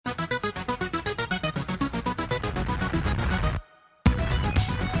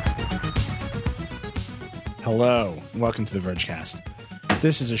Hello, and welcome to the Vergecast.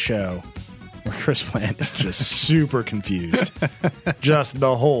 This is a show where Chris Plant is just super confused, just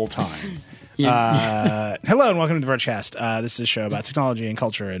the whole time. Hello, and welcome to the Vergecast. This is a show about technology and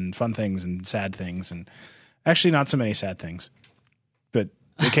culture and fun things and sad things, and actually not so many sad things, but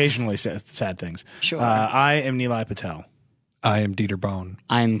occasionally sad things. Sure. I am Nilay Patel. I am Dieter Bone.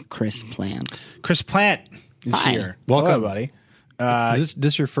 I'm Chris Plant. Chris Plant is Hi. here. Welcome. Hello, buddy. Is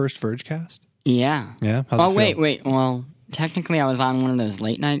this your first Vergecast? Yeah. Yeah? How's Oh, it feel? wait. Well, technically I was on one of those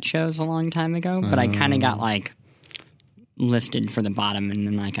late night shows a long time ago, but I kind of got listed for the bottom, and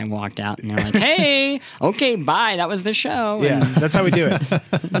then I walked out and they're like, hey, okay, bye. That was the show. Yeah, And that's how we do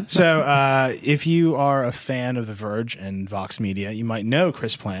it. So if you are a fan of The Verge and Vox Media, you might know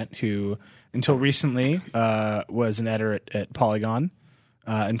Chris Plant, who until recently was an editor at Polygon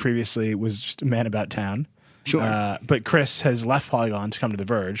and previously was just a man about town. Sure. But Chris has left Polygon to come to The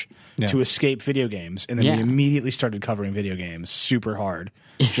Verge to escape video games, and then we immediately started covering video games super hard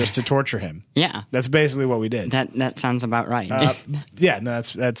just to torture him. Yeah. That's basically what we did. That sounds about right. Yeah, no,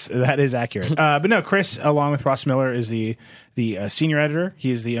 that is accurate. But no, Chris, along with Ross Miller, is the senior editor.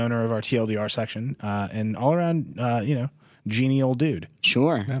 He is the owner of our TLDR section, and all around, genie old dude.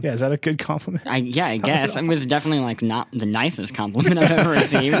 Sure. Yeah, is that a good compliment? I guess. It was definitely not the nicest compliment I've ever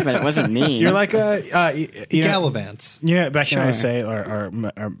received, but it wasn't mean. You're like Gallivants. Becky and I say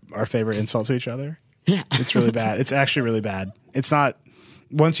our favorite insult to each other. Yeah. It's really bad. It's actually really bad. It's not.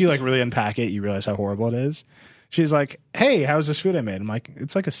 Once you really unpack it, you realize how horrible it is. She's like, "Hey, how's this food I made?" I'm like,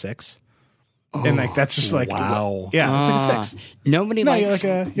 "It's like a 6." And that's just wow. Yeah, it's like a 6. Nobody likes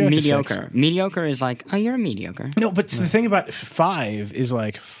you're like a mediocre. 6. Mediocre is like, oh, you're a mediocre. No, but the thing about 5 is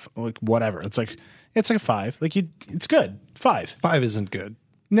like whatever. It's like a 5. It's good. 5. 5 isn't good.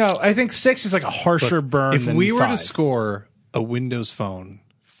 No, I think 6 is like a harsher burn. If than we were 5. to score a Windows Phone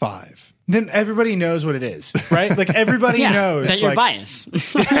 5, then everybody knows what it is, right? Like everybody knows that you're biased.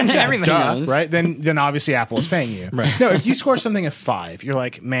 Everybody duh, knows, right? Then obviously Apple is paying you. Right. No, if you score something at 5, you're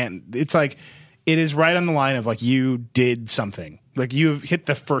like, man, it's like it is right on the line of like you did something, like you've hit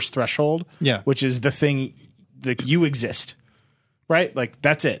the first threshold, which is the thing that you exist, right? Like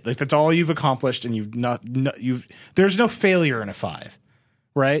that's it, like that's all you've accomplished, and there's no failure in a 5.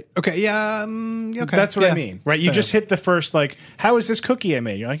 Right? okay, yeah, okay. That's what yeah. I mean, right? You just hit the first, how is this cookie I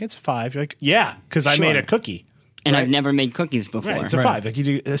made? You're like, it's a 5. You're like, yeah, because I made a cookie. and right? I've never made cookies before. Right, it's a 5. Like you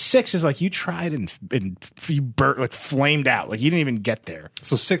do a 6 is like you tried and you burnt, flamed out. Like you didn't even get there.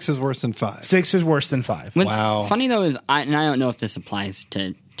 So 6 is worse than 5. 6 is worse than 5. What's Wow. funny though is, and I don't know if this applies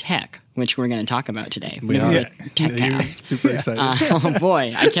to tech, which we're going to talk about today. We This are. is a tech You're cast. super excited. Oh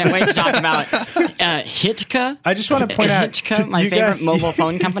boy, I can't wait to talk about Hitka. I just want to point out Hitka, my favorite mobile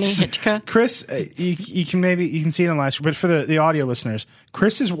phone company, Hitka. Chris, you can see it on live stream, but for the audio listeners,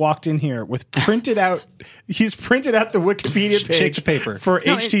 Chris has walked in here with he's printed out the Wikipedia page Shake the paper. for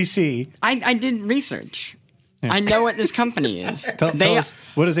HTC. I did research. I know what this company is. Tell us,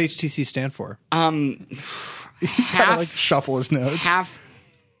 what does HTC stand for? He's got to shuffle his notes. Half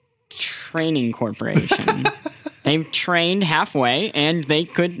Training Corporation. They've trained halfway, and they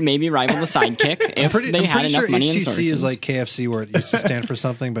could maybe rival the Sidekick if they had enough money and HTC resources. is like KFC, where it used to stand for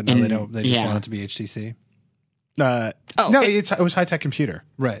something, but no, they don't. They just want it to be HTC. No, it was High Tech Computer.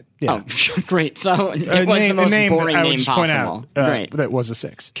 Right. Yeah. Oh, great. So it was the most boring I would name just point possible. out, Great. That was a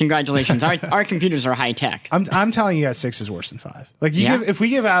 6. Congratulations. Our computers are high tech. I'm telling you, 6 is worse than 5. Like if we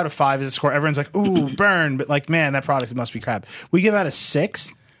give out a 5 as a score, everyone's like, "Ooh, burn!" But like, man, that product must be crap. We give out a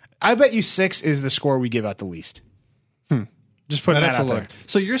 6. I bet you 6 is the score we give out the least. Just put that out there.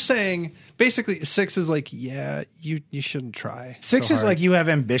 So you're saying basically 6 is like, yeah, you shouldn't try. 6 so is hard. like you have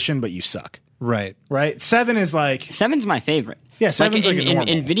ambition, but you suck. Right. Right. 7 is like 7's my favorite. Yeah, 7's like in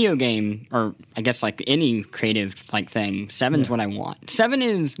normal. video game, or I guess like any creative thing. 7's what I want. 7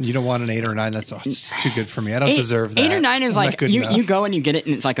 is You don't want an 8 or a 9. That's it's too good for me. I don't 8, deserve that. 8 or 9 is I'm like not good you enough. go and you get it,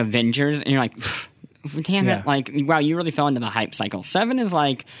 and it's like Avengers, and you're like, damn Yeah. it! Like, wow, you really fell into the hype cycle. 7 is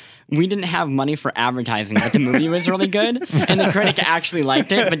like, we didn't have money for advertising, but the movie was really good, and the critic actually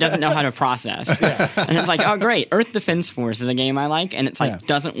liked it, but doesn't know how to process. And it's like, oh, great, Earth Defense Force is a game I like, and it's like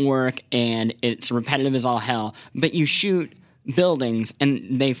doesn't work, and it's repetitive as all hell, but you shoot buildings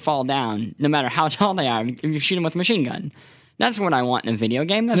and they fall down no matter how tall they are. You shoot them with a machine gun. That's what I want in a video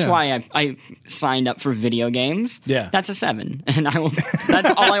game. That's why I signed up for video games. Yeah. That's a 7, and that's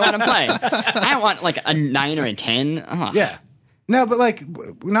all I want to play. I don't want like a 9 or a 10. Ugh. Yeah. No, but like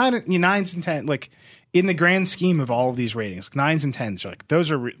 9s and 10, like in the grand scheme of all of these ratings, 9s and 10s are like, those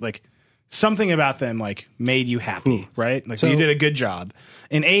are like something about them like made you happy, right? Like you did a good job.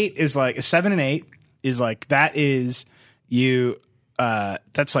 An 8 is like a 7 and 8 is like, that is you,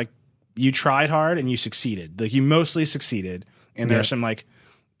 that's like you tried hard and you succeeded. Like you mostly succeeded, and there are some like,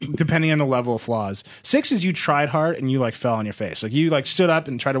 depending on the level of flaws. 6 is you tried hard and you like fell on your face. Like you like stood up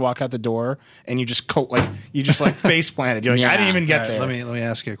and tried to walk out the door, and you just face planted. You're like, I didn't even get there. Let me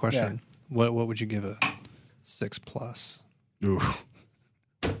ask you a question. Yeah. What would you give a 6+? Ooh.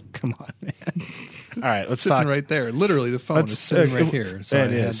 Come on, man. All right, let's sitting talk. right there. Literally, the phone is sitting right here. So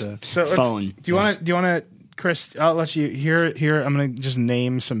it is. So phone. Do you want to, Chris? I'll let you here. I'm going to just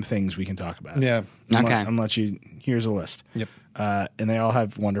name some things we can talk about. Yeah. Okay. I'm going to let you. Here's a list. Yep. And they all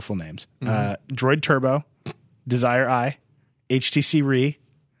have wonderful names. Droid Turbo, Desire Eye, HTC Re.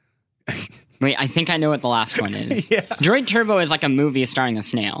 Wait, I think I know what the last one is. Droid Turbo is like a movie starring a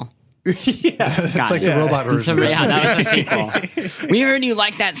snail. It's like the robot version. Yeah, that was the sequel. We heard you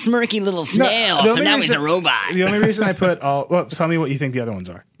like that smirky little snail, so now he's a robot. The only reason I put all... Well, tell me what you think the other ones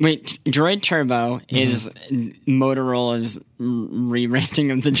are. Wait, Droid Turbo is Motorola's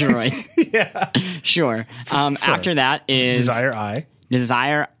rebranding of the droid. Yeah. Sure. After that is... Desire Eye.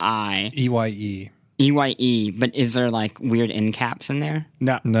 Desire Eye. EYE. EYE, but is there like weird end caps in there?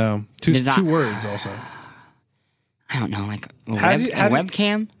 No. Two words also. I don't know, like a webcam?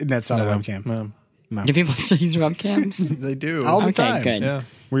 webcam? That's not a webcam. No. Do people still use webcams? They do. All the Okay, time. good. Yeah.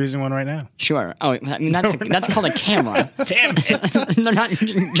 We're using one right now. Sure. Oh, I mean, that's called a camera. Damn it. They're not,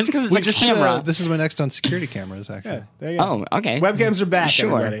 just because it's a camera. This is my next on security cameras, actually. Yeah, there you go. Oh, okay. Webcams are back,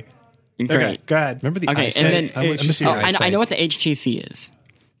 Sure. everybody. Great. Okay, go ahead. Remember the Okay, eyesight? and then- I'm missing your I eyesight. know what the HTC is.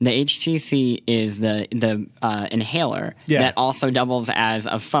 The HTC is the inhaler that also doubles as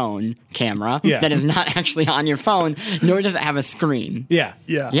a phone camera that is not actually on your phone, nor does it have a screen. Yeah.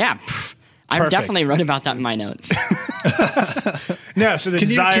 Yeah. I definitely wrote about that in my notes. No, so the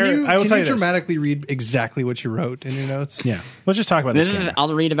Desire... I will tell you this. dramatically read exactly what you wrote in your notes? Yeah. Let's just talk about this camera.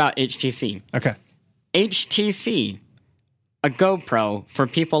 I'll read about HTC. Okay. HTC, a GoPro for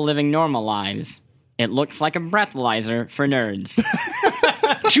people living normal lives. It looks like a breathalyzer for nerds.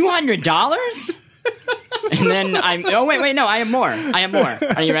 $200? And then I have more.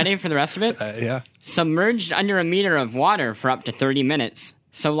 Are you ready for the rest of it? Yeah. Submerged under a meter of water for up to 30 minutes.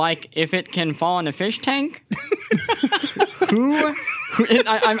 So, like, if it can fall in a fish tank?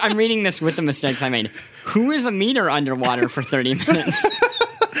 I'm reading this with the mistakes I made. Who is a meter underwater for 30 minutes?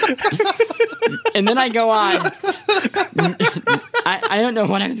 And then I go on. I don't know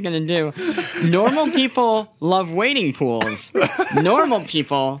what I was going to do. Normal people love wading pools. Normal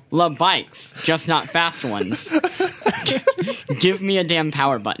people love bikes, just not fast ones. Give me a damn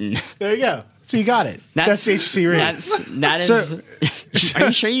power button. There you go. So you got it. That's HTC Re. That is. So, are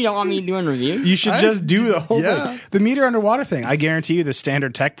you sure you don't want me doing reviews? You should just do the whole thing. The meter underwater thing. I guarantee you the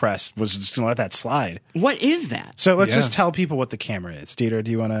standard tech press was just going to let that slide. What is that? So let's just tell people what the camera is. Dieter,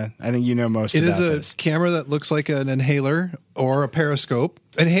 do you want to? I think you know most about this. It is a camera that looks like an inhaler or a periscope.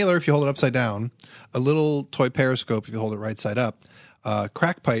 Inhaler if you hold it upside down. A little toy periscope if you hold it right side up.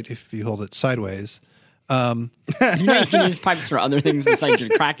 Crack pipe if you hold it sideways. You can use pipes for other things besides your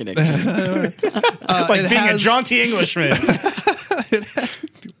crack addiction. Like being a jaunty Englishman.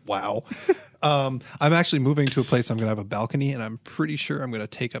 Wow. I'm actually moving to a place I'm going to have a balcony, and I'm pretty sure I'm going to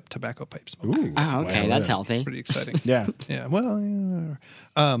take up tobacco pipes. Ooh, Oh, okay. That's healthy. Pretty exciting. Yeah. Yeah. Well,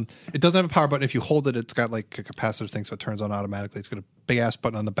 it doesn't have a power button. If you hold it, it's got like a capacitive thing, so it turns on automatically. It's got a big ass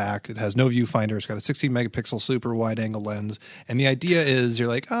button on the back. It has no viewfinder. It's got a 16 megapixel super wide angle lens. And the idea is you're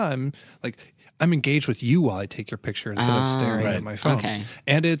like, I'm engaged with you while I take your picture instead of staring at my phone. Okay.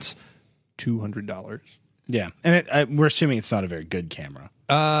 And it's $200. Yeah. And we're assuming it's not a very good camera.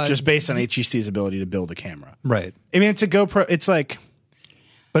 Just based on HTC's ability to build a camera. Right. I mean, it's a GoPro. It's like...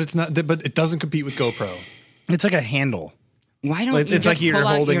 But it's not. But it doesn't compete with GoPro. It's like a handle. Why don't you It's just like you're pull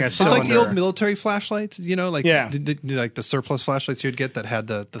out holding your a It's like the cylinder. old military flashlights, like like the surplus flashlights you'd get that had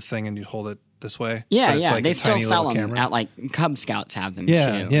the thing and you'd hold it this way. Yeah, But it's like they a still tiny sell little them camera. at like Cub Scouts have them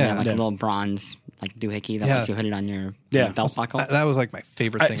Yeah, too. yeah. Like Yeah. a little bronze like doohickey that lets you put it on your belt buckle. That was like my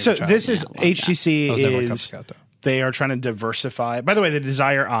favorite thing. So as a child. this is I love HTC I was never a Cub is... Scout, though. They are trying to diversify. By the way, the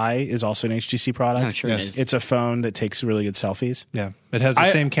Desire Eye is also an HTC product. Oh, sure it is. It's a phone that takes really good selfies. Yeah, it has the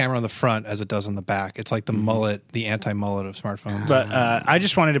same camera on the front as it does on the back. It's like the mullet, the anti-mullet of smartphones. But I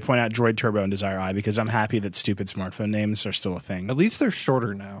just wanted to point out Droid Turbo and Desire Eye because I'm happy that stupid smartphone names are still a thing. At least they're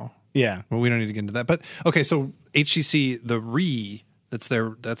shorter now. Yeah. Well, we don't need to get into that. But okay, so HTC, the Re, that's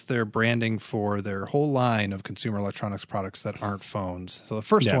their branding for their whole line of consumer electronics products that aren't phones. So the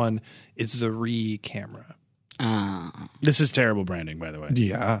first one is the Re camera. This is terrible branding, by the way.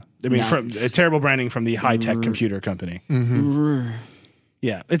 Yeah. I mean, Nice. from terrible branding from the high-tech computer company.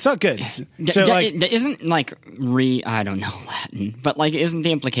 Yeah, it's not good. So isn't like I don't know Latin, but like isn't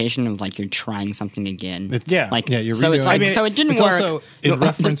the implication of like you're trying something again? You're so it's like so it didn't it's work. Also in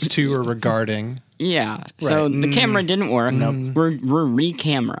reference to or regarding. Yeah, so the camera didn't work. Nope. We're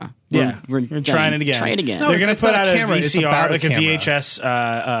re-camera. We're trying it again. Try it again. No, they're going to put out a VCR, like a camera.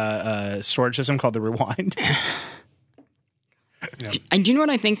 VHS storage system called the Rewind. And do you know what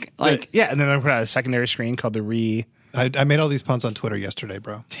I think? Like, and then they're going to put out a secondary screen called the Re. I made all these puns on Twitter yesterday,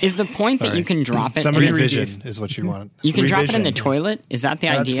 bro. Is the point that you can drop it? Somebody Revision is what you want. You can drop it in the toilet? Is that the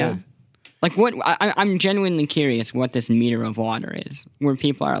idea? Good. Like what? I'm genuinely curious what this meter of water is, where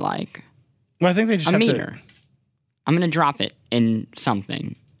people are like, well, I think they just a have meter. I'm going to drop it in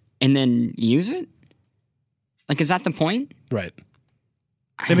something and then use it. Like, is that the point? Right.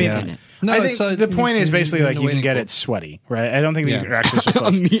 I mean, no, I think the point is basically like you can get it sweaty, right? I don't think that you're actually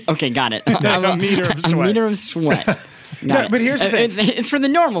supposed to. Okay, got it. A meter of sweat. A meter of sweat. But here's the thing. It's for the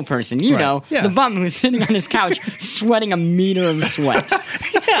normal person, you know, the bum who's sitting on his couch sweating a meter of sweat.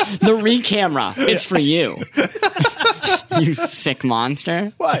 The re-camera, it's for you. You sick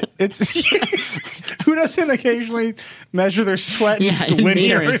monster. What? It's who doesn't occasionally measure their sweat in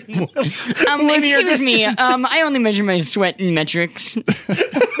linear? Excuse me. I only measure my sweat in metrics.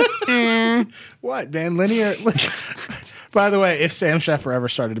 What, man? Linear. By the way, if Sam Sheffer ever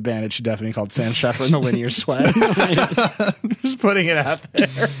started a band, it should definitely be called Sam Sheffer and the Linear Sweat. Just putting it out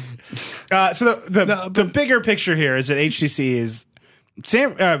there. So the bigger picture here is that HTC is.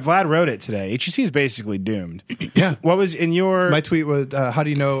 Vlad wrote it today. HTC is basically doomed. Yeah. What was in your? My tweet was, "How do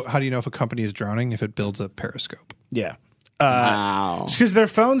you know if a company is drowning if it builds a periscope?" Yeah. Wow. Because their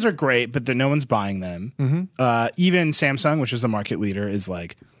phones are great, but no one's buying them. Mm-hmm. Even Samsung, which is the market leader, is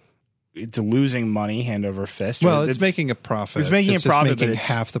like it's losing money hand over fist. Well, it's making a profit. It's making a profit, making but it's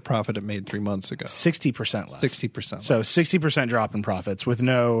half the profit it made 3 months ago. 60% less. 60%. So 60% drop in profits with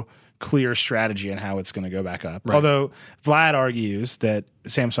no clear strategy on how it's going to go back up. Right. Although Vlad argues that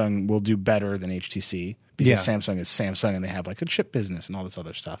Samsung will do better than HTC because Samsung is Samsung and they have like a chip business and all this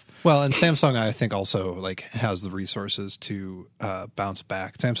other stuff. Well, and Samsung, I think, also like has the resources to bounce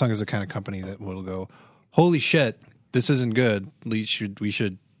back. Samsung is the kind of company that will go, "Holy shit, this isn't good. We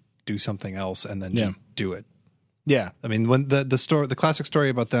should do something else," and then just do it. Yeah, I mean, when the classic story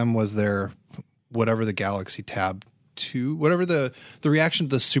about them was their whatever the Galaxy Tab 2, whatever the reaction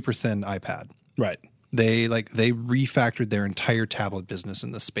to the super thin iPad. Right. They refactored their entire tablet business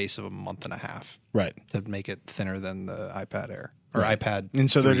in the space of a month and a half. Right. To make it thinner than the iPad Air or iPad.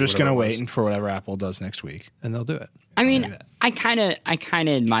 And so they're 3, just going to whatever it wait for whatever Apple does next week. and they'll do it. I mean, I kind of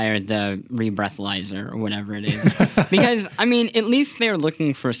admire the rebreathalyzer or whatever it is because I mean, at least they're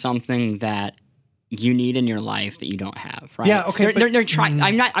looking for something that you need in your life that you don't have, right? Yeah, okay, They're trying.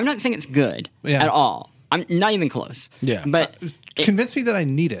 I'm not saying it's good at all. I'm not even close. Yeah, but convince me that I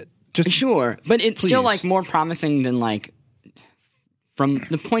need it. Just sure, but it's still please. like more promising than like. From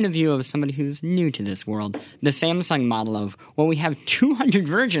the point of view of somebody who's new to this world, the Samsung model of, well, we have 200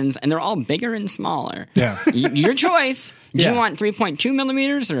 versions and they're all bigger and smaller. Yeah. Your choice. Do Yeah. you want 3.2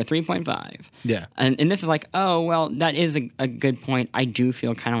 millimeters or a 3.5? Yeah. And this is like, oh, well, that is a good point. I do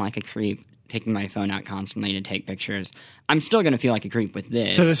feel kind of like a creep taking my phone out constantly to take pictures. I'm still going to feel like a creep with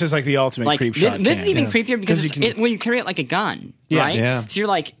this. So this is like the ultimate creep shot. This is even creepier because you you carry it like a gun, Yeah. right? Yeah. So you're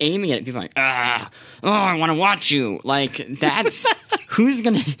like aiming at it. People are like, I want to watch you. Like that's who's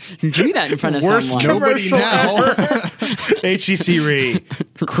going to do that in front of Worst someone? nobody commercial now. ever. HTC Re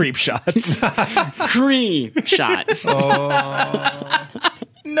creep shots. Creep shots.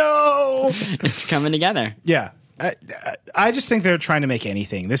 No. It's coming together. Yeah. I just think they're trying to make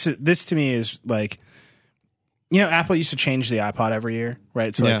anything. This to me is like, you know, Apple used to change the iPod every year,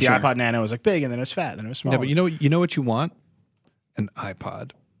 right? So like the iPod Nano was like big and then it was fat, then it was small. Yeah, but you know what you want? An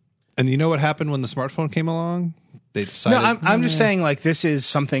iPod. And you know what happened when the smartphone came along? They decided. No, I'm just saying like this is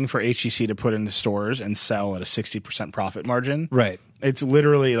something for HTC to put into stores and sell at a 60% profit margin. Right. It's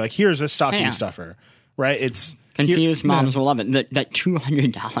literally like here's a stocking stuffer, right? It's confused moms will love it. That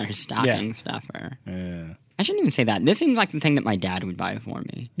 $200 stocking stuffer. Yeah. I shouldn't even say that. This seems like the thing that my dad would buy for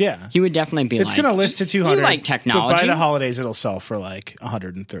me. Yeah. He would definitely be It's like, going to list to 200. You like technology. But by the holidays, it'll sell for like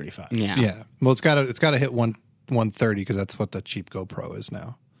 135. Yeah. Yeah. Well, it's got to hit 130 because that's what the cheap GoPro is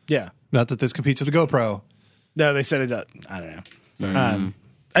now. Yeah. Not that this competes with the GoPro. No, they said it does. I don't know.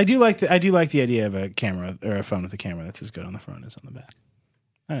 I do like the idea of a camera or a phone with a camera that's as good on the front as on the back.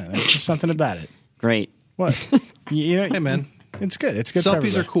 I don't know. There's just something about it. Great. What? You know, Hey, man. It's good. It's good.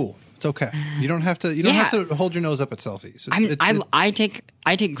 Selfies are cool. It's okay. You don't have to. You don't have to hold your nose up at selfies. I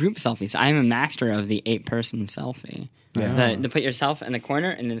take group selfies. I'm a master of the 8-person selfie. Yeah. The put yourself in the corner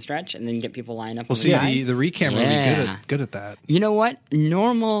and then stretch and then get people lined up. Well, see, the Re-camera would be good at that. You know what?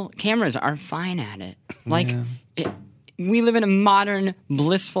 Normal cameras are fine at it. Like, we live in a modern,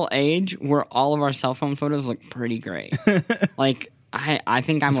 blissful age where all of our cell phone photos look pretty great. Like, I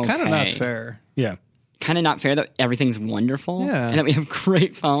think I'm okay. It's kind of not fair. Yeah. Kind of not fair that everything's wonderful and that we have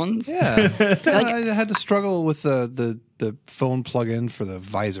great phones. Yeah. I had to struggle with the phone plug-in for the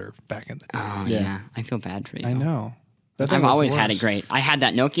visor back in the day. Oh, yeah. I feel bad for you. I know. I've always had it great. I had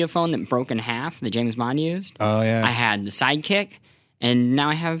that Nokia phone that broke in half that James Bond used. Oh, yeah. I had the Sidekick, and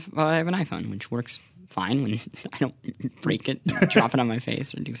now I have an iPhone, which works fine when I don't break it, drop it on my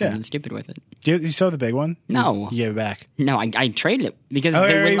face, or do something stupid with it. You still have the big one? No. You gave it back? No, I traded it because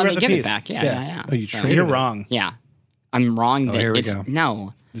they wouldn't let me give it back. Yeah. Oh, you traded You're it? wrong. Yeah. I'm wrong. Oh, here we go.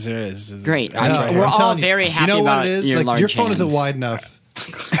 No. There it is. Great. We're all very happy about your large your phone hands. isn't wide enough.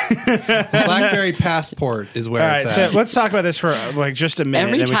 BlackBerry Passport is where All it's right, at. so let's talk about this for just a minute.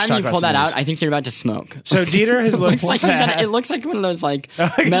 Every and we should time you talk pull about that some out, news. I think you're about to smoke. So Dieter has looked sad. It looks like one of those Like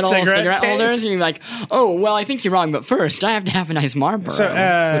metal cigarette cigarette case. holders, and you're like, oh, well, I think you're wrong, but first I have to have a nice Marlboro. So, Look,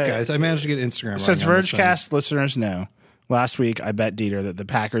 guys, I managed to get Instagram. so as Vergecast listeners know, last week I bet Dieter that the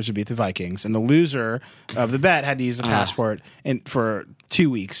Packers would beat the Vikings, and the loser of the bet had to use the passport for 2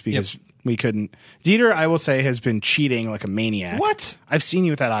 weeks because we couldn't. Dieter, I will say, has been cheating like a maniac. What? I've seen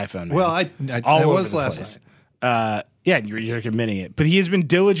you with that iPhone, man. Well, I all over was the last place. night. Yeah, you're admitting it, but he has been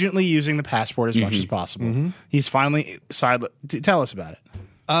diligently using the passport as much as possible. He's finally tell us about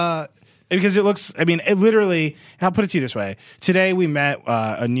it. Because it looks, I mean, it literally, I'll put it to you this way. Today we met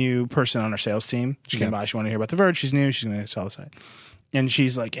a new person on our sales team. She came by, she wanted to hear about The Verge. She's new, she's going to sell the site. And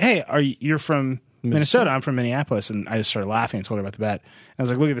she's like, hey, you're from Minnesota? I'm from Minneapolis. And I just started laughing and told her about the bet. And I was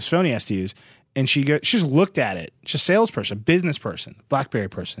like, look at this phone he has to use. And she just looked at it. She's a salesperson, a business person, BlackBerry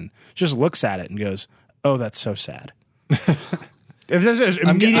person. She just looks at it and goes, oh, that's so sad. If there's an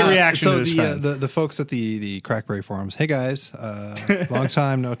immediate reaction to this phone. The folks at the Crackberry forums, hey guys, long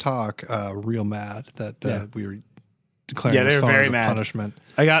time no talk. Real mad that we were declaring this they were phone very as a mad. punishment.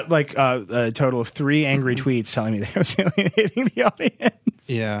 I got like a total of 3 angry tweets telling me that I was alienating the audience.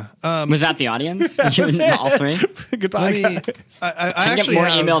 Yeah. Was that the audience? was it. All three? Goodbye, guys. I I get actually more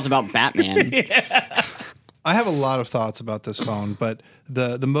have, emails about Batman. I have a lot of thoughts about this phone, but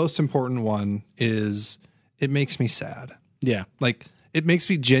the most important one is it makes me sad. Yeah. Like, it makes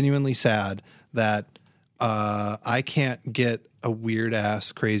me genuinely sad that I can't get a weird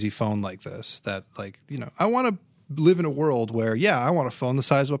ass crazy phone like this. That, like, you know, I want to live in a world where, I want a phone the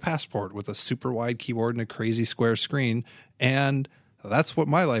size of a passport with a super wide keyboard and a crazy square screen, and that's what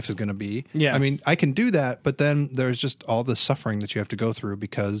my life is going to be. Yeah. I mean, I can do that, but then there's just all this suffering that you have to go through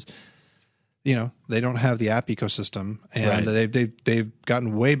because, you know, they don't have the app ecosystem, and they've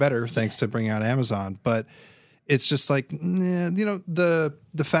gotten way better thanks to bringing out Amazon, but it's just like, you know,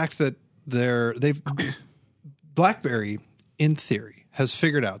 the fact that they've BlackBerry, in theory, has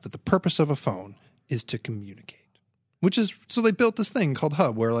figured out that the purpose of a phone is to communicate, which is, so they built this thing called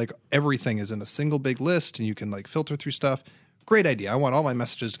Hub where like everything is in a single big list and you can like filter through stuff. Great idea. I want all my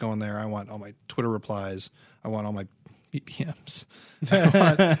messages to go in there. I want all my Twitter replies. I want all my BPMs. I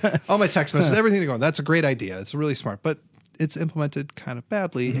want all my text messages, everything to go in. That's a great idea. It's really smart, but it's implemented kind of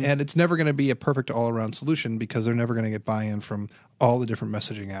badly, and it's never going to be a perfect all-around solution because they're never going to get buy-in from all the different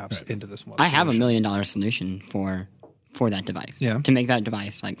messaging apps into this one. I have $1 million solution for that device. Yeah. To make that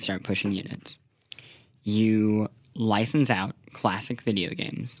device like start pushing units. You license out classic video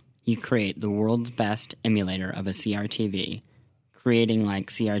games. You create the world's best emulator of a CRTV, creating like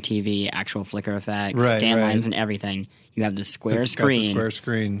CRTV actual flicker effects, scan lines, and everything. You have the square screen. Got the square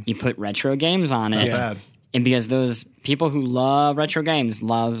screen. You put retro games on it. Not bad. And because those people who love retro games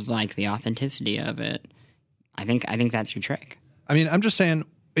love like the authenticity of it, I think that's your trick. I mean, I'm just saying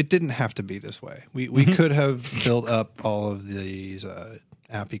it didn't have to be this way. We could have built up all of these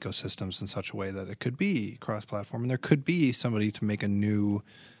app ecosystems in such a way that it could be cross-platform, and there could be somebody to make a new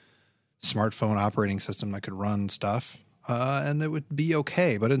smartphone operating system that could run stuff, and it would be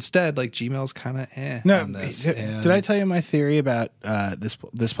okay. But instead, like, Gmail's kind of on this. Did I tell you my theory about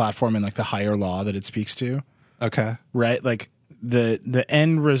this platform and like the higher law that it speaks to? Okay. Right? Like the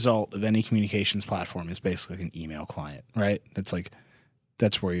end result of any communications platform is basically like an email client, right?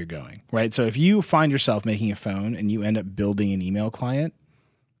 That's where you're going, right? So if you find yourself making a phone and you end up building an email client,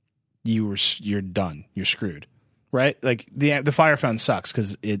 you're done. You're screwed, right? Like the Fire phone sucks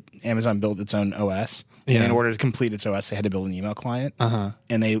because Amazon built its own OS, and in order to complete its OS, they had to build an email client,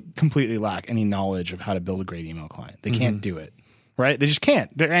 and they completely lack any knowledge of how to build a great email client. They can't do it. right? They just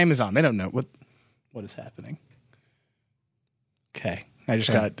can't. They're Amazon. They don't know what is happening. Okay, I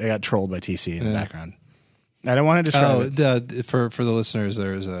got trolled by TC in the background. I don't want to describe it. For the listeners,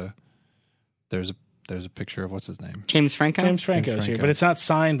 there's a picture of what's his name? James Franco? James Franco's here, but it's not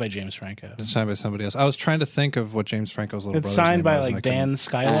signed by James Franco. It's signed by somebody else. I was trying to think of what James Franco's little brother's It's signed name by was, and I like couldn't- Dan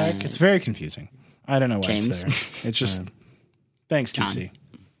Skylark. It's very confusing. I don't know why James. it's there. It's just thanks, TC.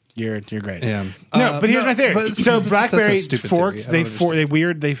 You're great. Yeah. No, but here's my theory. but So that's a BlackBerry stupid forked. theory. I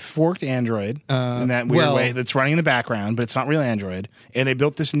don't They forked Android in that weird way that's running in the background, but it's not really Android. And they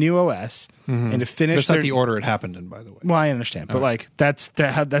built this new OS. And to finish, That's not the order it happened in, by the way. Well, I understand, but like that's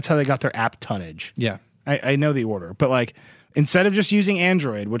how they got their app tonnage. Yeah. I know the order, but like instead of just using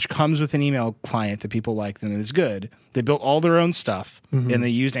Android, which comes with an email client that people like and is good, they built all their own stuff and they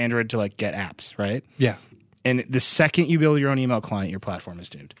used Android to like get apps, right? Yeah. And the second you build your own email client, your platform is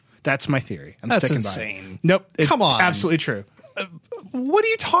doomed. That's my theory. I'm That's sticking insane. by it. Nope. It's Come on. Absolutely true. What are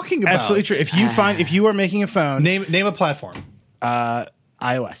you talking about? Absolutely true. If you are making a phone, Name a platform.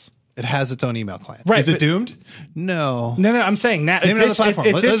 iOS. It has its own email client. Right, Is it but- doomed? No. No, I'm saying now. Name another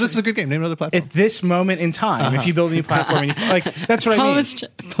platform. This is a good game. Name another platform. At this moment in time, if you build a new platform, and like that's what I mean.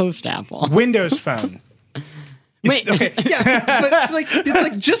 Post Apple. Windows Phone. Wait, Okay, yeah, but like it's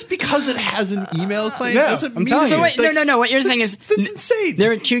like just because it has an email client No, doesn't I'm mean telling it's you. So wait, like, no. What you're saying is that's insane.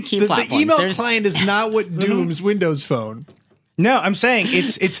 there are two key the platforms. email There's- client is not what dooms Windows Phone. No, I'm saying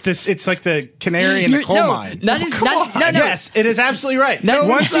it's like the canary in the coal mine. That is come that, on. no. Yes, it is absolutely right. No,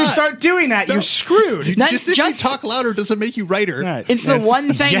 Once it's you not. start doing that, you're screwed. That's Just if you just- talk louder doesn't make you righter. Right. It's the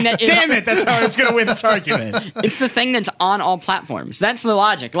one thing that is- Damn it! That's how I was going to win this argument. It's the thing that's on all platforms. That's the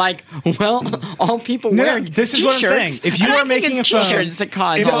logic. Like, well, all people No, wear this is what I'm t-shirts. saying. If you And I are think making it's a phone- t-shirts that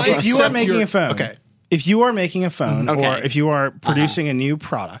cause If all I- this. If you are Except making you're- a phone, okay. If you are making a phone, or Okay. if you are producing a new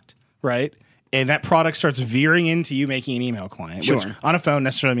product, right? And that product starts veering into you making an email client, which Sure. on a phone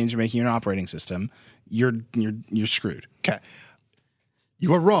necessarily means you're making an operating system. You're screwed. Okay.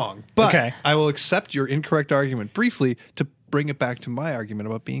 You are wrong, but Okay. I will accept your incorrect argument briefly to bring it back to my argument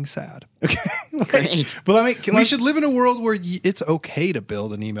about being sad. Great. But let me. We should live in a world where it's okay to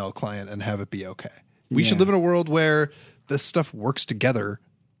build an email client and have it be okay. We should live in a world where this stuff works together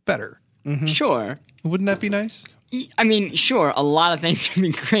better. Sure. Wouldn't that be nice? I mean, sure, a lot of things would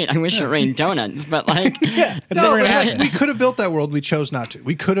be great. I wish it rained donuts, but like, That's No, never but gonna happen. we could have built that world. We chose not to.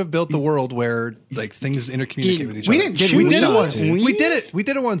 We could have built the world where like things intercommunicate with each we other. didn't choose We did it not once. to. We did it. We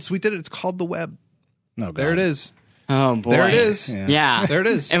did it once. We did it. It's called the web. No, God. There it is. oh boy, There it is. Yeah, There it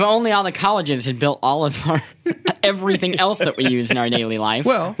is. If only all the colleges had built all of our everything else that we use in our daily life,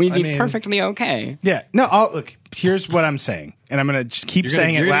 Well, we'd I be mean- perfectly okay. Yeah. No. Look. Here's what I'm saying, and I'm going to keep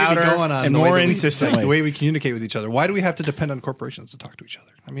saying it You're gonna louder be going on and the way more that we- insistently. the way we communicate with each other. Why do we have to depend on corporations to talk to each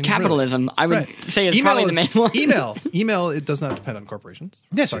other? I mean, Capitalism, I would Really. say, is Email probably the main one. Email. It does not depend on corporations.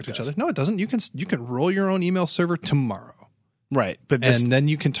 Yes, to talk it to each does. other. No, it doesn't. You can roll your own email server tomorrow, Right. But this, and then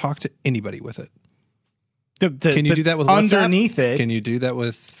you can talk to anybody with it. the, Can you but do that with WhatsApp? underneath it? Can you do that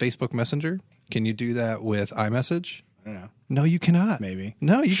with Facebook Messenger? Can you do that with iMessage? I don't know. No, you cannot. Maybe.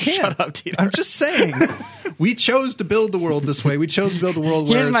 No, you can't. Shut up, Tito. I'm just saying. We chose to build the world this way. We chose to build the world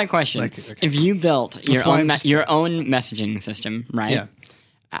where. Here's my question: like, okay. If you built your why own I'm just- your own messaging system, right? Yeah.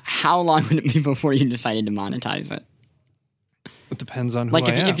 How long would it be before you decided to monetize it? It depends on who Like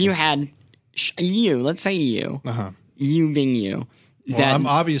I am. if you had let's say you being you. Well, I'm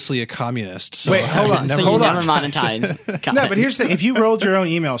obviously a communist. So Wait, hold I would on. so never you hold on. never monetize. Got No, it. but here's the thing. If you rolled your own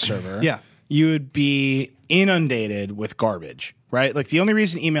email server, Yeah. you would be inundated with garbage, right? Like the only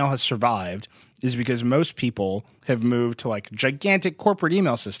reason email has survived is because most people have moved to like gigantic corporate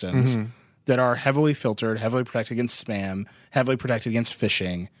email systems that are heavily filtered, heavily protected against spam, heavily protected against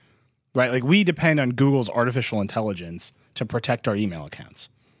phishing, right? Like we depend on Google's artificial intelligence to protect our email accounts.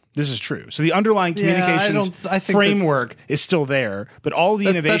 This is true. So the underlying communications I think framework is still there, but all the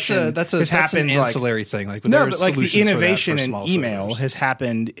innovation that's has happened an like, ancillary thing. Like, no, there are but like the solutions for that innovation for in small email servers. has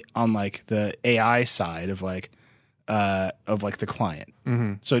happened on like the AI side of like the client.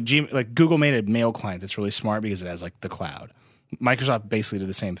 Mm-hmm. So like Google made a mail client that's really smart because it has like the cloud. Microsoft basically did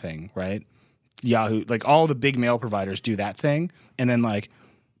the same thing, right? Yahoo, like all the big mail providers do that thing, and then like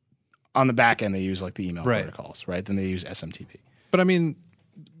on the back end they use like the email Right. protocols, right? Then they use SMTP. But I mean,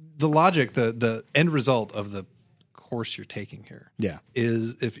 the logic, the end result of the course you're taking here Yeah.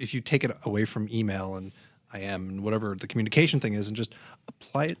 is if you take it away from email and IM and whatever the communication thing is and just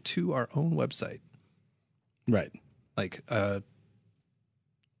apply it to our own website. Right.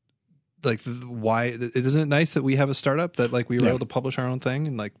 Why isn't it nice that we have a startup that like we were Yeah. able to publish our own thing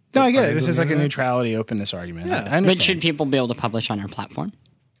and like No, I get our it. names This on is the like a internet? neutrality openness argument. Yeah. I understand. But should people be able to publish on our platform?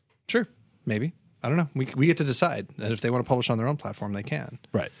 Sure, maybe. I don't know. We get to decide. And if they want to publish on their own platform, they can.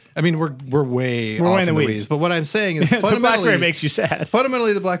 Right. I mean, we're way off in the weeds. But what I'm saying is the fundamentally BlackBerry makes you sad.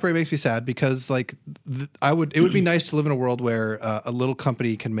 Fundamentally, the BlackBerry makes me sad because like it would be nice to live in a world where a little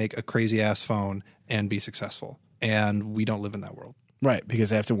company can make a crazy ass phone and be successful, and we don't live in that world. Right, because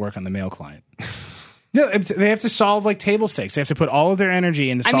they have to work on the mail client. No, they have to solve like table stakes. They have to put all of their energy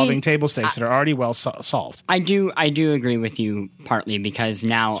into solving table stakes that are already well solved. I do agree with you partly because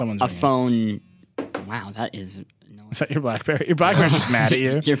now Someone's a ringing. phone. Wow, that is. Is that your BlackBerry? Your BlackBerry's just mad at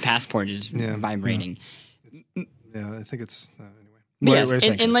you. Your passport is vibrating. Yeah, I think it's anyway. But yes, what are you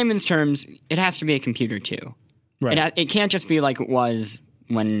saying, in layman's terms, it has to be a computer too. Right. It can't just be like it was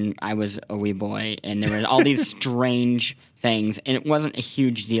when I was a wee boy and there were all these strange things, and it wasn't a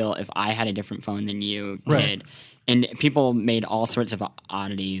huge deal if I had a different phone than you did. And people made all sorts of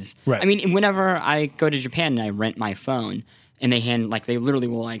oddities. Right. I mean, whenever I go to Japan and I rent my phone, and they literally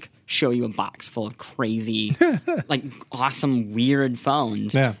will like show you a box full of crazy, like awesome, weird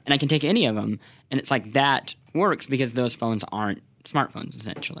phones. Yeah. And I can take any of them. And it's like that works because those phones aren't smartphones,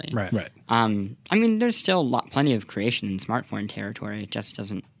 essentially. Right. I mean, there's still plenty of creation in smartphone territory. It just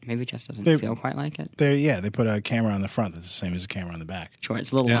doesn't feel quite like it. They put a camera on the front that's the same as a camera on the back. Sure,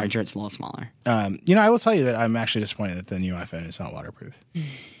 it's a little larger, it's a little smaller. I will tell you that I'm actually disappointed that the new iPhone is not waterproof.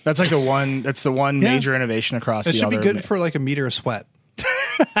 That's like the one major innovation across It the should other. be good for like a meter of sweat.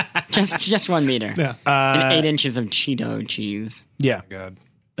 just 1 meter. Yeah. And 8 inches of Cheeto cheese. Yeah. God.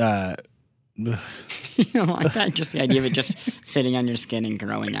 You know, like that. Just the idea of it just sitting on your skin and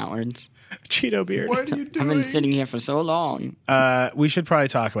growing outwards. Cheeto beard. What are you doing? I've been sitting here for so long. We should probably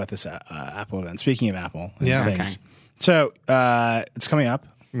talk about this Apple event. Speaking of Apple and Yeah. things. Okay. So it's coming up.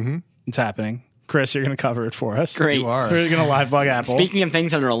 Mm-hmm. It's happening. Chris, you're going to cover it for us. Great. You are. We're going to live blog Apple. Speaking of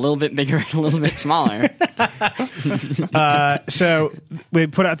things that are a little bit bigger and a little bit smaller. So we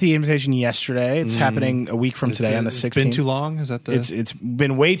put out the invitation yesterday. It's happening a week from today on the 16th. It's been too long? Is that the... It's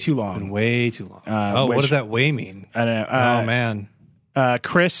been way too long. way too long. What does that way mean? I don't know. Oh, man.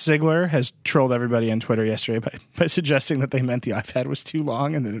 Chris Ziegler has trolled everybody on Twitter yesterday by suggesting that they meant the iPad was too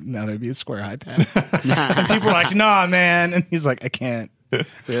long and that now there'd be a square iPad. And people are like, nah, man. And he's like, I can't.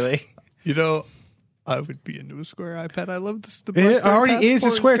 Really? You know, I would be into a square iPad. I love this. The It BlackBerry already is a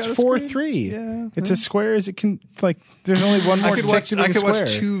Passport. square. It's It's got a 4:3. Yeah. It's as square as it can. Like, there's only one more I could tick watch. to be I a could square.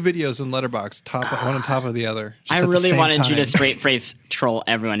 watch 2 videos in Letterboxd, one on top of the other. just I at the really same wanted you to time. straight face troll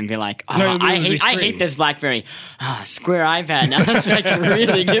everyone and be like, oh, No, it I would be hate free. this BlackBerry. Square iPad. Now that's what I can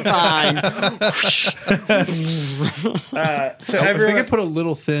really get behind. So If they everyone, could put a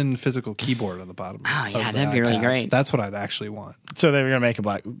little thin physical keyboard on the bottom. Oh, yeah, of the that'd be really iPad, great. That's what I'd actually want. so they were gonna make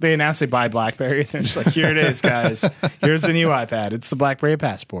They announced they buy BlackBerry. They're just like, here it is, guys. Here's the new iPad. It's the BlackBerry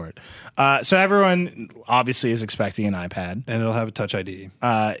Passport. So everyone obviously is expecting an iPad. And it'll have a Touch ID.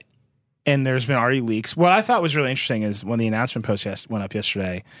 And there's been already leaks. What I thought was really interesting is when the announcement post went up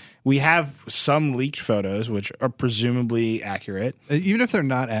yesterday, we have some leaked photos which are presumably accurate. Even if they're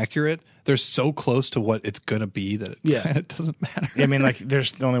not accurate, they're so close to what it's going to be that it doesn't matter. I mean, like,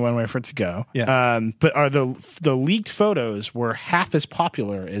 there's only one way for it to go. Yeah. But are the leaked photos were half as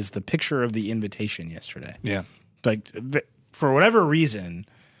popular as the picture of the invitation yesterday. Yeah. Like, for whatever reason.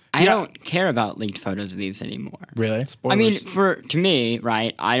 I don't care about leaked photos of these anymore. Really? I mean, to me,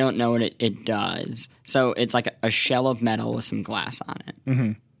 right, I don't know what it does. So it's like a shell of metal with some glass on it.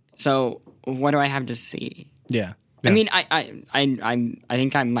 Mm-hmm. So what do I have to see? Yeah. I mean, I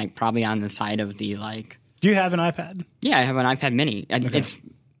think I'm like probably on the side of the like. Do you have an iPad? Yeah, I have an iPad Mini. It's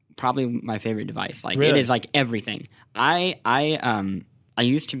probably my favorite device. Like Really? it is like everything. I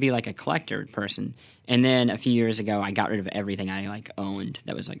used to be like a collector person, and then a few years ago I got rid of everything I like owned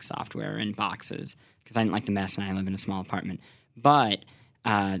that was like software and boxes because I didn't like the mess, and I live in a small apartment. But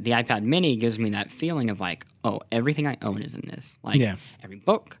the iPad Mini gives me that feeling of like, oh, everything I own is in this. Like every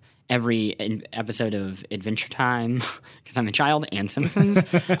book, every episode of Adventure Time, because I'm a child, and Simpsons.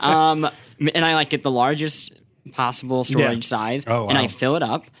 And I like get the largest possible storage size, Oh, wow. and I fill it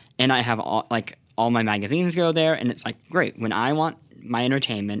up, and I have all my magazines go there, and it's like great. When I want my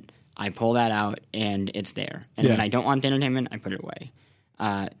entertainment, I pull that out, and it's there. And when I don't want the entertainment, I put it away.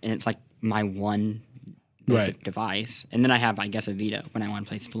 And it's like my one basic device. And then I have, I guess, a Vita when I want to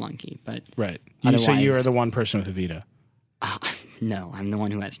play Spelunky. But Right. So you otherwise- are the one person with a Vita. no, I'm the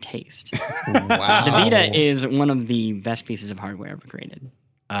one who has taste. Wow. The Vita is one of the best pieces of hardware ever created.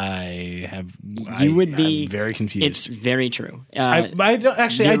 I'm very confused. It's very true. I don't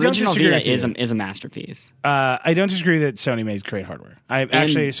actually. The I don't original disagree Vita with you. is a masterpiece. I don't disagree that Sony made great hardware.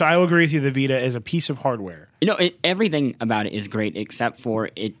 So I will agree with you. The Vita is a piece of hardware. You know, everything about it is great except for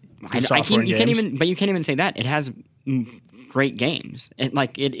it. software and you can't games? even say that. It has great games.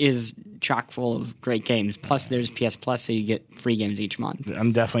 It is chock full of great games. Plus, there's PS Plus, so you get free games each month.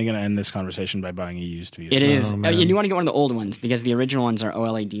 I'm definitely going to end this conversation by buying a used Vita. It is. And you want to get one of the old ones because the original ones are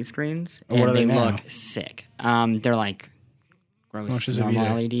OLED screens. What are they now? look sick. They're like gross normal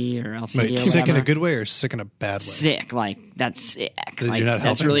LED or LCD Wait, or sick in whatever. a good way or sick in a bad way? Sick. Like, that's sick. You're Like, not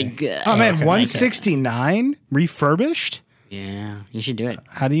that's helping really me. good. Oh man, I like it. 169 refurbished. Yeah, you should do it.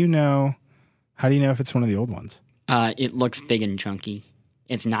 How do you know? How do you know if it's one of the old ones? It looks big and chunky.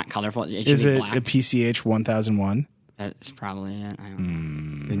 It's not colorful. It should Is be it black. a PCH 1001? That's probably it. I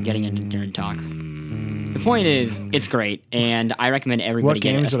don't know. We're getting into nerd talk. The point is, it's great, and I recommend everybody What get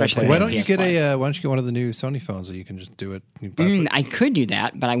it, games would I especially play? Why with don't you PS get Plus. why don't you get one of the new Sony phones that you can just do it? I could do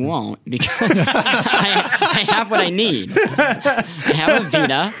that, but I won't because I have what I need. I have a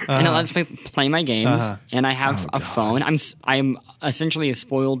Vita, and it lets me play my games, and I have a phone. I'm essentially a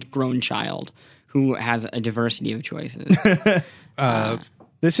spoiled grown child who has a diversity of choices.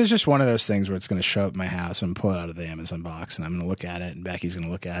 This is just one of those things where it's going to show up at my house and pull it out of the Amazon box, and I'm going to look at it, and Becky's going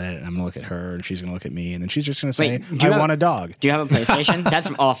to look at it, and I'm going to look at her, and she's going to look at me, and then she's just going to say, Wait, do "I you want a dog." Do you have a PlayStation?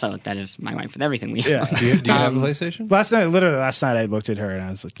 That is my wife with everything we have. Yeah. Do you have a PlayStation? Last night, I looked at her and I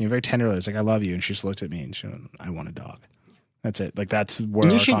was like, very tenderly, I was like, "I love you," and she just looked at me and she went, "I want a dog." That's it. Like that's where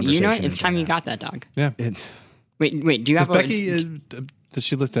And our you should. conversation You know, it's is time right you now. got that dog. Yeah. It's Wait. Do you Does have Becky? Does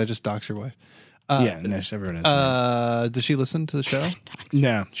she look? I just dox your wife. yeah, no, everyone is. Does she listen to the show?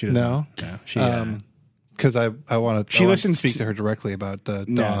 No, she doesn't. No? No, she. Because I want to. She listens to speak to- to her directly about the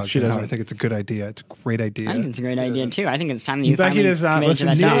No, dog. she and how doesn't. I think it's a good idea. It's a great idea. I think it's a great idea too. I think it's time that you Becky finally does not committed to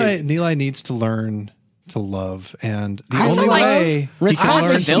listen that to dog. Neeli needs to learn to love, and the Also, only like, way he responsibility. can learn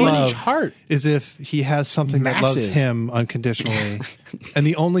to Responsibility. love Heart. is if he has something that loves Massive. him unconditionally. And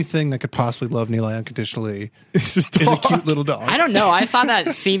the only thing that could possibly love Neeli unconditionally It's just is a cute little dog. I don't know. I saw that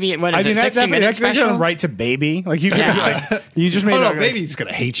CV. What is I mean, it? 60 minutes that's special. going right to baby. Like you, Yeah. like, you just made. Oh no, like- baby's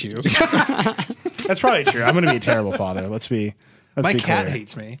gonna hate you. That's probably true. I'm going to be a terrible father. Let's be. My be cat clear.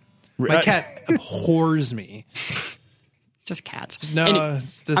 hates me. My Uh, cat abhors me. Just cats. No, Any-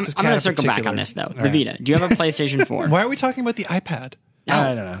 this I'm cat going to in circle back on particular. this though. All The right. Vita. Do you have a PlayStation 4? Why are we talking about the iPad? No.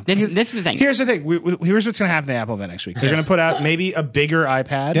 I don't know. This is the thing. Here's the thing. Here's what's going to happen at the Apple event next week. They're going to put out maybe a bigger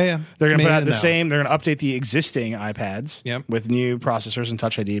iPad. Yeah, yeah. They're going to put out the No. same. They're going to update the existing iPads Yep. with new processors and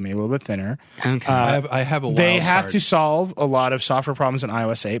Touch ID, maybe a little bit thinner. Okay. I have a wild They have card. to solve a lot of software problems in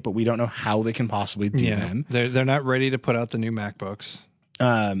iOS 8, but we don't know how they can possibly do Yeah, them. they're not ready to put out the new MacBooks.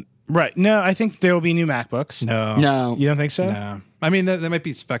 Right. No, I think there will be new MacBooks. no. You don't think so? No. I mean, there might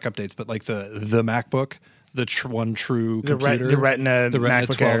be spec updates, but like the MacBook, the one true The computer, the Retina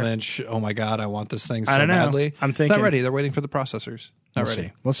MacBook 12-inch. Oh my god, I want this thing so I don't know. badly. I'm it's thinking- not ready. They're waiting for the processors. Not We'll ready.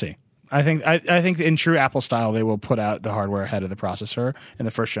 see. We'll see. I think in true Apple style, they will put out the hardware ahead of the processor, and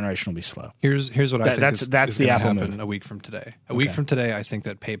the first generation will be slow. Here's what I think that's is the gonna Apple happen move. a week from today. A week from today, I think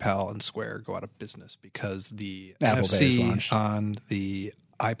that PayPal and Square go out of business because the Apple Pay is NFC launched. on the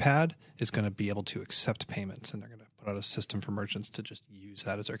iPad is going to be able to accept payments, and they're going to put out a system for merchants to just use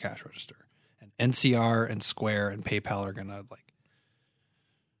that as their cash register. And NCR and Square and PayPal are going to like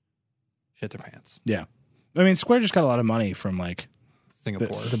shit their pants. Yeah. I mean, Square just got a lot of money from like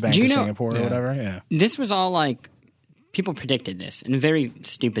Singapore. the Bank Do you of know- Singapore or Yeah. whatever. Yeah. This was all like people predicted this in a very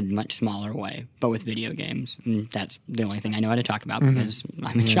stupid, much smaller way, but with video games. And that's the only thing I know how to talk about because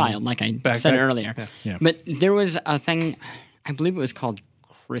I'm a child, like I said back- earlier. Yeah. But there was a thing, I believe it was called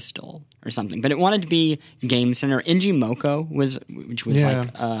Crystal or something, but it wanted to be Game Center. Ingimoko which was Yeah.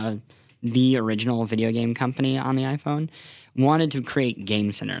 like the original video game company on the iPhone, wanted to create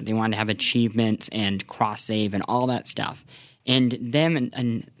Game Center. They wanted to have achievements and cross save and all that stuff. And them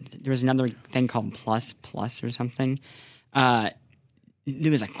and there was another thing called Plus or something. It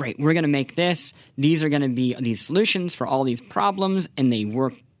was like, great, we're going to make this. These are going to be these solutions for all these problems, and they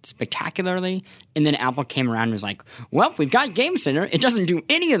worked spectacularly. And then Apple came around and was like, well, we've got Game Center. It doesn't do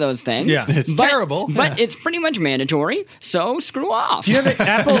any of those things. Yeah. It's terrible. But it's pretty much mandatory, so screw off. You know that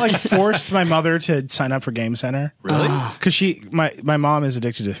Apple like forced my mother to sign up for Game Center. Really? Because my mom is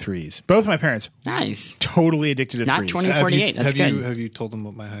addicted to threes. Both my parents Nice. totally addicted to Not threes. 2048. That's good. Have you told them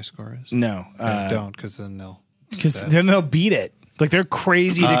what my high score is? No, Don't, because then they'll. because then they'll beat it. Like they're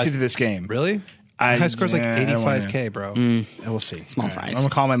crazy addicted to this game. Really? I- My high score's like yeah, I don't wanna- 85K, bro. We'll see. Small All right. fries. I'm gonna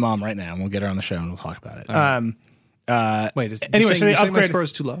call my mom right now, and we'll get her on the show, and we'll talk about it. Wait, Anyway, so they you're saying my upgraded- score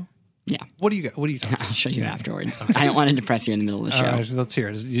is too low? Yeah. What do you got? What do you talking I'll show you afterwards. I don't want to depress you in the middle of the show. about? Let's hear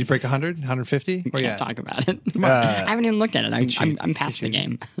it. Did you break 100? 150? Where you Can't at? talk about it. I haven't even looked at it. I'm past the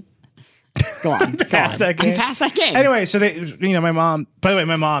game. Go on. Past that game? I'm past that game. Anyway, so my mom. By the way,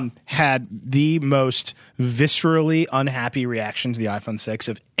 my mom had the most viscerally unhappy reaction to the iPhone 6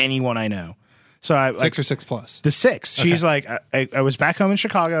 of anyone I know. So I 6 or 6 plus. the 6. She's like, I was back home in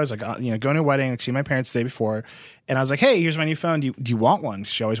Chicago. I was like, going to a wedding, like, see my parents the day before. And I was like, hey, here's my new phone. Do you want one?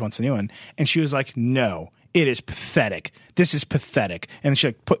 She always wants a new one. And she was like, no, it is pathetic. This is pathetic. And she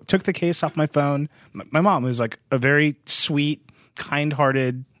like took the case off my phone. My mom was like a very sweet,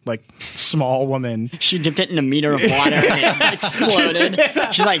 kind-hearted, like small woman. She dipped it in a meter of water and it exploded.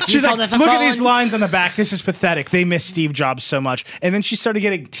 She's like, look at these lines on the back. This is pathetic. They miss Steve Jobs so much. And then she started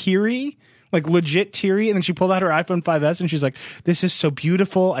getting teary, like legit teary. And then she pulled out her iPhone 5S and she's like, this is so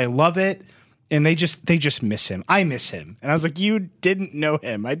beautiful. I love it. And they just miss him. I miss him. And I was like, you didn't know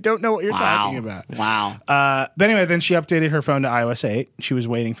him. I don't know what you're talking about. Wow. But anyway, then she updated her phone to iOS 8. She was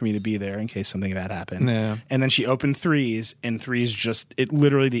waiting for me to be there in case something bad happened. Yeah. And then she opened 3s, and 3s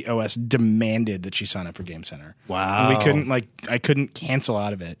literally the OS demanded that she sign up for Game Center. Wow. And I couldn't cancel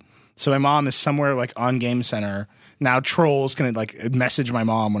out of it. So my mom is somewhere like on Game Center. Now trolls can like message my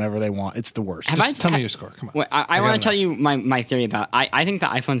mom whenever they want. It's the worst. Tell me your score. Come on. Well, I want to tell you my theory about. I think the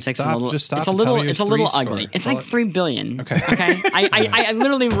iPhone 6 is a little. Just stop It's a and little. tell me It's a your little three ugly. score. It's like 3 billion. Okay. Okay. I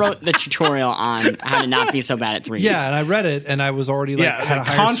literally wrote the tutorial on how to not be so bad at 3s. Yeah, and I read it, and I was already like had a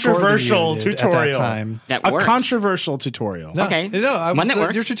higher controversial score than you did tutorial. at that time. That a works. controversial tutorial. No, Okay. no, One that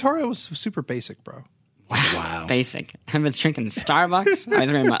works. your tutorial was super basic, bro. Wow. Basic. I was drinking Starbucks. I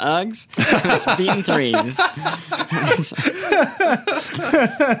was wearing my Uggs. I was beating 3s.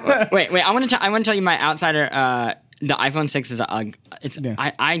 wait. I want to tell you my outsider. The iPhone 6 is a UGG.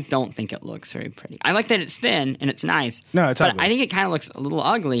 I don't think it looks very pretty. I like that it's thin and it's nice. No, it's but ugly. I think it kind of looks a little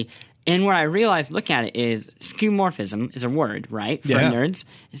ugly. And what I realized, look at it, is skeuomorphism is a word, right? For nerds.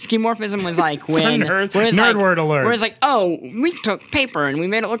 Skeuomorphism was like when nerds. where it's Nerd like, word alert. Where it's like, oh, we took paper and we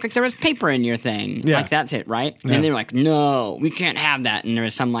made it look like there was paper in your thing. Yeah. Like that's it, right? And they're like, no, we can't have that. And there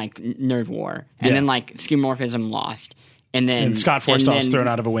was some like nerd war. And then like skeuomorphism lost. And then Scott Forstall's thrown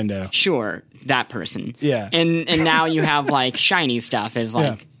out of a window. Sure, that person. Yeah. And now you have like shiny stuff is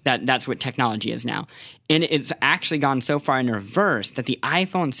like that's what technology is now. And it's actually gone so far in reverse that the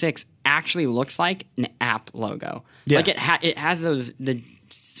iPhone 6 actually looks like an app logo. Yeah. Like it has the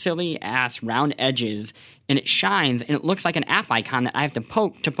silly ass round edges and it shines and it looks like an app icon that I have to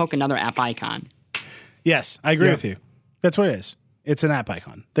poke another app icon. Yes, I agree with you. That's what it is. It's an app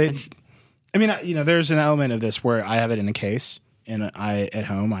icon. There's an element of this where I have it in a case, and at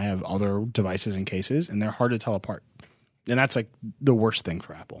home I have other devices in cases, and they're hard to tell apart. And that's like the worst thing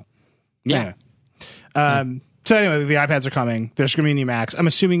for Apple. Yeah. Anyway. So anyway, the iPads are coming. There's going to be new Macs. I'm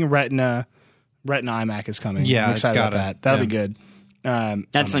assuming Retina iMac is coming. Yeah, I'm excited about that. That'll be good.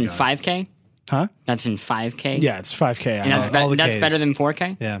 That's in 5K? Huh? That's in 5K? Yeah, it's 5K. And that's, all the that's Ks. better than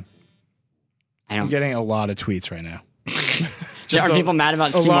 4K? Yeah. I'm getting a lot of tweets right now. Are people mad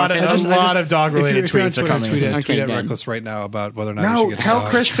about A lot skeuomorphism? of dog-related If you're on tweets are Twitter, coming. Tweet at Okay, good. Reckless right now about whether or not No, we should get a tell dog.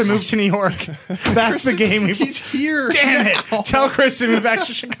 Chris to move to New York. That's the game we He's here. Damn now. it! Tell Chris to move back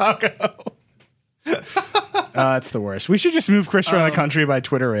to Chicago. It's the worst. We should just move Chris around the country by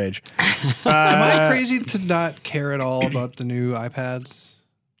Twitter rage. Am I crazy to not care at all about the new iPads?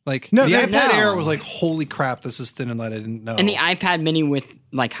 Like No, the they're- iPad no. Air was like, holy crap, this is thin and light. I didn't know. And the iPad Mini with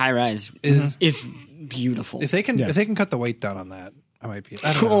like high res is beautiful. if they can cut the weight down on that, I might be.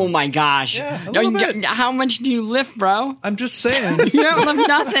 I don't know. Oh my gosh! Yeah, a little bit. How much do you lift, bro? I'm just saying. You don't lift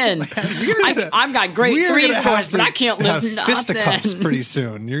nothing. I've got great We're 3 gonna have scores, to but I can't have lift fisticuffs nothing. pretty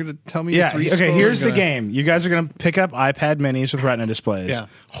soon. You're gonna tell me. Yeah. Your 3 Okay. score Here's and the game. You guys are going to pick up iPad Minis with Retina displays. Yeah.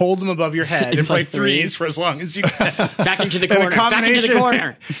 Hold them above your head and play Play threes. threes for as long as you can. Back into the And a corner. Back into the combination-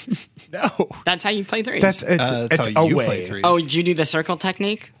 corner. No. That's how you play 3s. That's That's it's how a you way. play threes. Oh, do you do the circle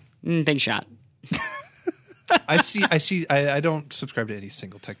technique? Big shot. I see. I don't subscribe to any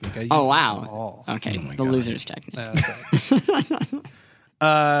single technique. I use Oh them wow. all. Okay, the losers technique. That's right.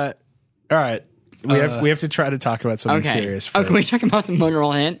 All right. We have to try to talk about something Okay. serious. Oh, First. can we talk about the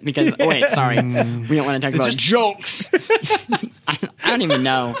Motorola hint? Because we don't want to talk about jokes. I don't even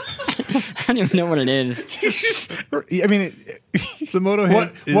know. I don't even know what it is. I mean, The Moto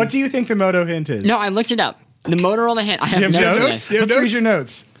Hint. what do you think the Moto hint is? No, I looked it up. The Motorola hint. I have You have notes. notes? This. You have Let's read notes? your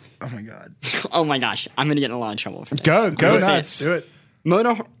notes. Oh my god. Oh my gosh, I'm gonna get in a lot of trouble for this. Go Let's nuts. see Do it.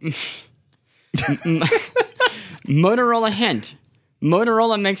 Motorola hint.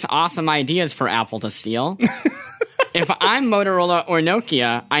 Motorola makes awesome ideas for Apple to steal. If I'm Motorola or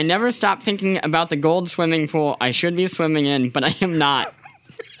Nokia, I never stop thinking about the gold swimming pool I should be swimming in, but I am not.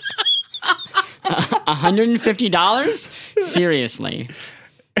 $150? Seriously.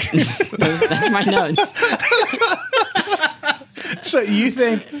 That's my notes. So you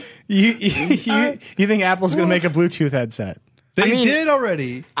think you think Apple's going to make a Bluetooth headset? They mean- did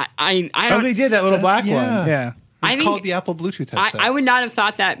already. I Oh, don't. they did that little black yeah. one. Yeah. It's called the Apple Bluetooth headset. I would not have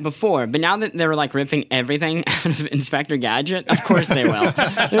thought that before, but now that they're like ripping everything out of Inspector Gadget, of course they will.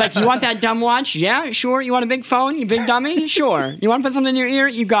 They're like, you want that dumb watch? Yeah, sure. You want a big phone? You big dummy? Sure. You want to put something in your ear?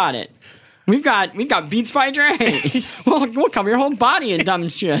 You got it. We've got Beats by Dre. We'll cover your whole body in dumb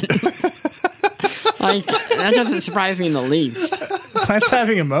shit. Like, that doesn't surprise me in the least. Plant's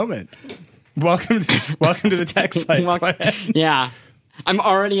having a moment. Welcome to the tech site. Yeah. I'm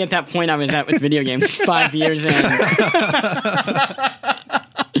already at that point I was at with video games 5 years in. Do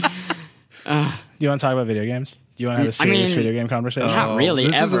you want to talk about video games? Do you want to have a serious video game conversation? Not really,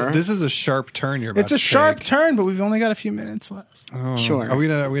 ever. This is a sharp turn you're about to It's a sharp take. turn, but we've only got a few minutes left. Sure. Are we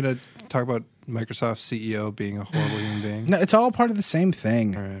gonna talk about Microsoft CEO being a horrible human being? No, it's all part of the same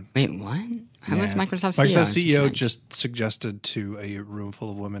thing. All right. Wait, what? How was Yeah. Microsoft CEO? Microsoft CEO just suggested to a room full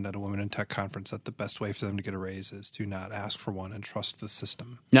of women at a Women in Tech conference that the best way for them to get a raise is to not ask for one and trust the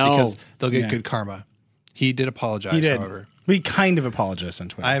system. No. Because they'll get Yeah. good karma. He did apologize, He did. however. We kind of apologized on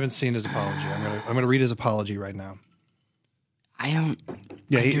Twitter. I haven't seen his apology. I'm gonna read his apology right now. I don't.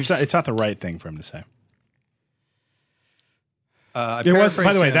 yeah, it's not the right thing for him to say. I It was,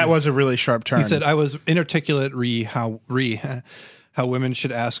 by the way, paraphrased that him. was a really sharp turn. He said, "I was inarticulate how women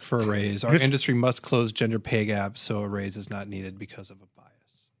should ask for a raise. Our industry must close gender pay gaps, so a raise is not needed because of a bias."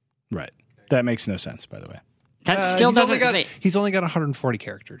 Right. That makes no sense, by the way. That still doesn't say. He's only got 140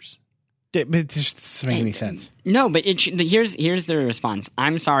 characters. But it just doesn't make any sense. No, but here's the response.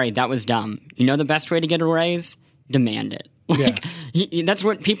 I'm sorry, that was dumb. You know the best way to get a raise? Demand it. Like, that's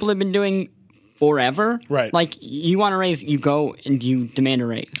what people have been doing forever. Right. Like, you want a raise, you go and you demand a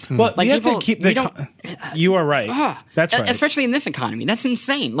raise. Well, Like, you have people- to keep we the. don't- You are right. That's right. Especially in this economy. That's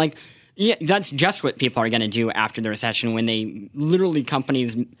insane. Like, yeah, that's just what people are going to do after the recession when they literally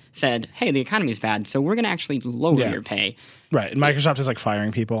companies said, hey, the economy's bad, so we're going to actually lower your pay. Right. And Microsoft is like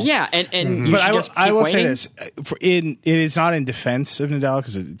firing people. Yeah, and you But should just keep I will say waiting. this: it is not in defense of Nadal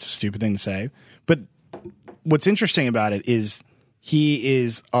because it's a stupid thing to say. But what's interesting about it is he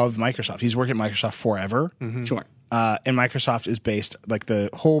is of Microsoft. He's worked at Microsoft forever. Sure. And Microsoft is based, like, the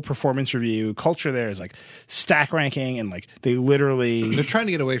whole performance review culture there is like stack ranking, and like they literally They're trying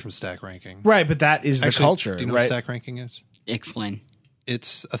to get away from stack ranking. right. But that is Actually, the culture. Do you know right? what stack ranking is? Explain.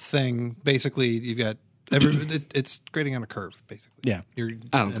 It's a thing. Basically, you've got it's grading on a curve. Basically, Yeah. Great.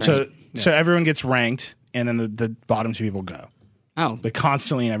 So everyone gets ranked, and then the bottom two people go. Oh, But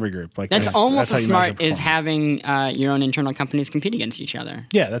constantly in every group. Like that's almost how as you measure smart as performance. having your own internal companies compete against each other.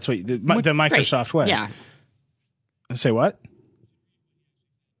 Yeah, that's what the Microsoft way. Yeah. Say what?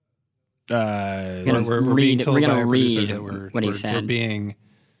 We're gonna being read, told we're by gonna our producer read that what he we're said. being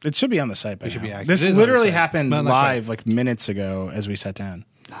It should be on the site by should now. be accurate. This It is on literally the site. happened No, not live like minutes ago as we sat down.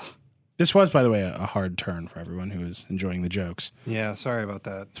 This was, by the way, a hard turn for everyone who was enjoying the jokes. yeah. Sorry about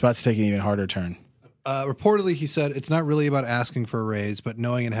that. It's about to take an even harder turn. Reportedly, he said it's not really about asking for a raise, but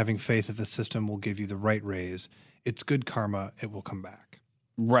knowing and having faith that the system will give you the right raise. It's good karma. It will come back.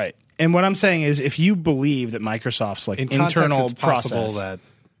 Right. And what I'm saying is, if you believe that Microsoft's like In internal context, it's possible process, that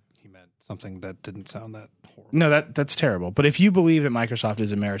he meant something that didn't sound that horrible. no, that's terrible. But if you believe that Microsoft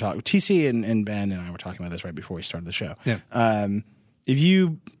is a meritocracy, TC and Ben and I were talking about this right before we started the show. Yeah.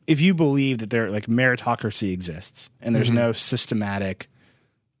 If you believe that there like meritocracy exists and there's no systematic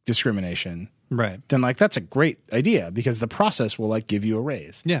discrimination, Right. then like that's a great idea because the process will like give you a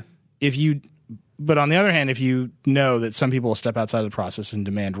raise. Yeah. But on the other hand, if you know that some people will step outside of the process and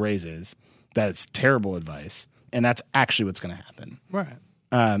demand raises, that's terrible advice, and that's actually what's going to happen. Right.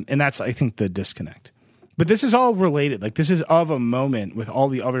 And that's, I think, the disconnect. But this is all related. Like, this is of a moment with all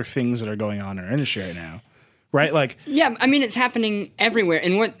the other things that are going on in our industry right now, right? Like, Yeah, I mean, it's happening everywhere.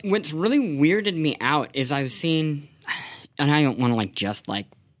 And what's really weirded me out is I've seen, and I don't want to just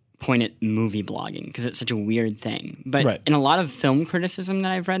point at movie blogging because it's such a weird thing. But Right. in a lot of film criticism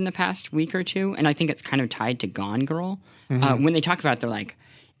that I've read in the past week or two, and I think it's kind of tied to Gone Girl, when they talk about it, they're like,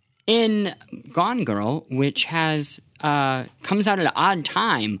 in Gone Girl, which has comes out at an odd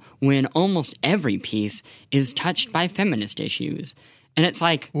time when almost every piece is touched by feminist issues. And it's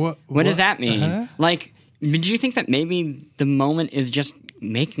like, what does that mean? Like, did you think that maybe the moment is just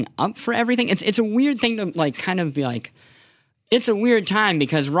making up for everything? It's a weird thing to kind of be like, it's a weird time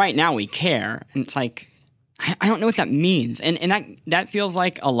because right now we care. And it's like, I don't know what that means. And that feels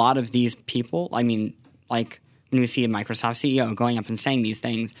like a lot of these people, I mean, like when we see a Microsoft CEO going up and saying these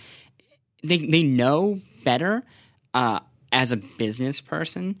things, they know better as a business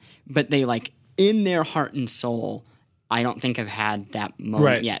person, but they in their heart and soul, I don't think have had that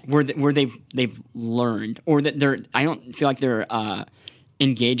moment yet where they've learned, or that I don't feel like they're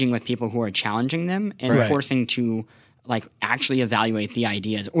engaging with people who are challenging them and forcing to actually evaluate the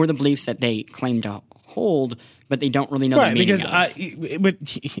ideas or the beliefs that they claim to hold but they don't really know the meaning because of. but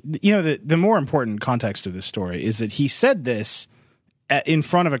the more important context of this story is that he said this in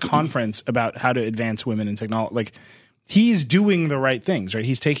front of a conference about how to advance women in technology. Like, he's doing the right things, right?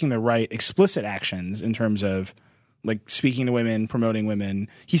 He's taking the right explicit actions in terms of like speaking to women, promoting women.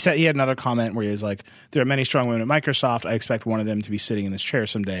 He said he had another comment where he was like, there are many strong women at Microsoft. I expect one of them to be sitting in this chair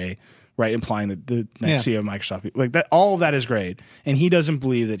someday, right? Implying that the next CEO of Microsoft, like that, all of that is great. And he doesn't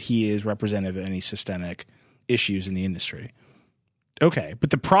believe that he is representative of any systemic issues in the industry. Okay. But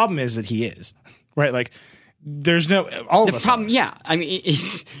the problem is that he is, right? Like, there's no, all of us. The problem, are. yeah. I mean,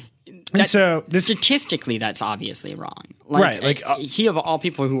 it's, and so statistically, that's obviously wrong. Like, right. Like, he of all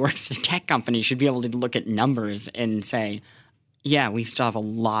people who works at a tech company should be able to look at numbers and say, yeah, we still have a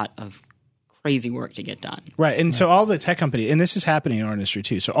lot of crazy work to get done. Right. And so all the tech companies, and this is happening in our industry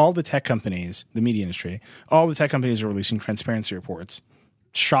too. So all the tech companies, the media industry, all the tech companies are releasing transparency reports.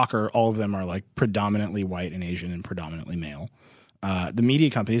 Shocker. All of them are like predominantly white and Asian and predominantly male. The media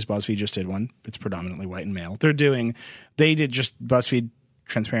companies, BuzzFeed just did one. It's predominantly white and male. BuzzFeed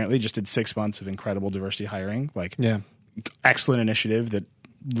transparently just did 6 months of incredible diversity hiring. Like, excellent initiative that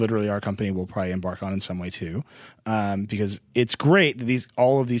literally our company will probably embark on in some way too, because it's great that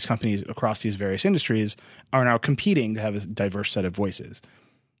all of these companies across these various industries are now competing to have a diverse set of voices.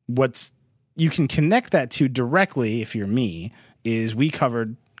 You can connect that to directly, if you're me, is we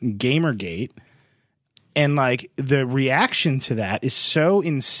covered Gamergate, and like the reaction to that is so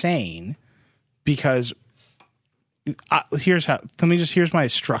insane because here's my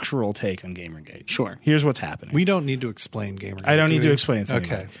structural take on Gamergate. Sure. Here's what's happening. We don't need to explain Gamergate. I don't need to explain it to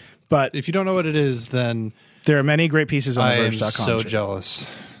Okay. anybody. But if you don't know what it is, then there are many great pieces on I am Verge.com. so jealous.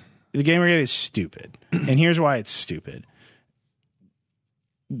 The Gamergate is stupid. And here's why it's stupid.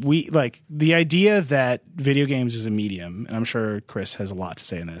 The idea that video games as a medium, and I'm sure Chris has a lot to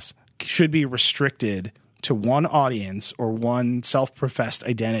say in this, should be restricted to one audience or one self-professed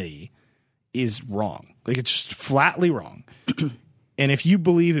identity is wrong. Like, it's just flatly wrong. And if you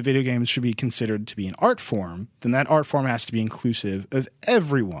believe that video games should be considered to be an art form, then that art form has to be inclusive of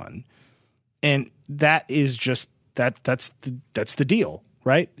everyone. And that is just that's the deal,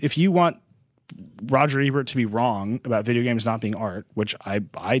 right? If you want Roger Ebert to be wrong about video games not being art, which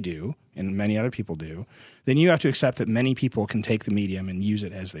I do and many other people do, then you have to accept that many people can take the medium and use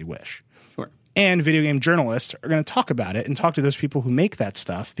it as they wish. Sure. And video game journalists are going to talk about it and talk to those people who make that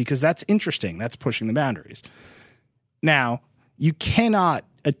stuff because that's interesting. That's pushing the boundaries. Now, you cannot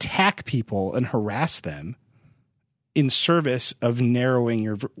attack people and harass them in service of narrowing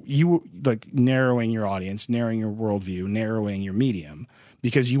your audience, narrowing your worldview, narrowing your medium,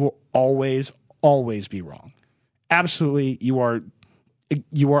 because you will always be wrong. Absolutely, you are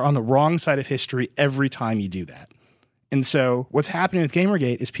on the wrong side of history every time you do that. And so what's happening with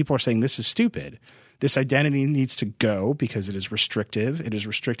Gamergate is people are saying this is stupid. This identity needs to go because it is restrictive. It is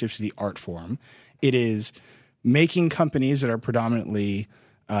restrictive to the art form. It is making companies that are predominantly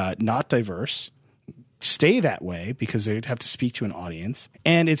not diverse stay that way because they have to speak to an audience.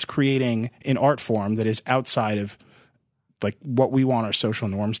 And it's creating an art form that is outside of like what we want our social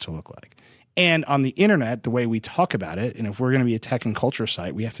norms to look like. And on the internet, the way we talk about it, and if we're going to be a tech and culture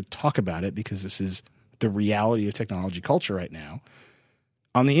site, we have to talk about it because this is the reality of technology culture right now.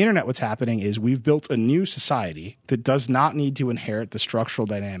 On the internet, what's happening is we've built a new society that does not need to inherit the structural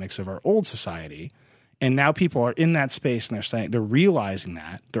dynamics of our old society. And now people are in that space and they're realizing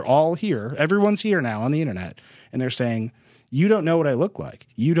that. They're all here. Everyone's here now on the internet. And they're saying, you don't know what I look like.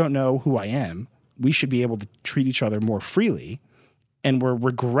 You don't know who I am. We should be able to treat each other more freely. And we're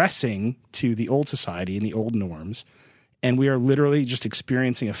regressing to the old society and the old norms. And we are literally just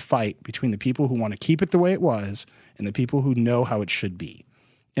experiencing a fight between the people who want to keep it the way it was and the people who know how it should be.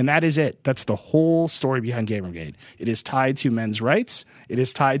 And that is it. That's the whole story behind Gamergate. It is tied to men's rights. It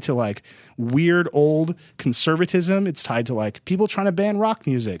is tied to like weird old conservatism. It's tied to like people trying to ban rock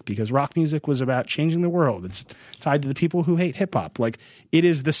music because rock music was about changing the world. It's tied to the people who hate hip hop. Like, it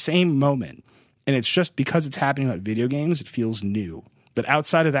is the same moment. And it's just because it's happening about video games, it feels new. But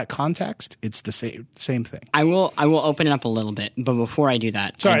outside of that context, it's the same thing. I will open it up a little bit, but before I do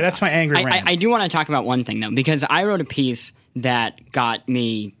that, sorry, that's my angry rant. I do want to talk about one thing though, because I wrote a piece that got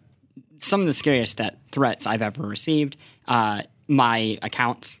me some of the scariest threats I've ever received. My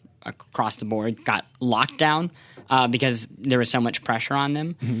accounts across the board got locked down because there was so much pressure on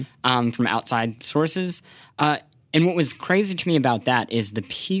them from outside sources. And what was crazy to me about that is the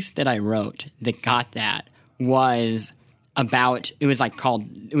piece that I wrote that got that was about, it was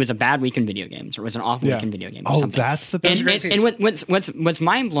a bad week in video games, or it was an awful week in video games. Or something. That's the best. And what's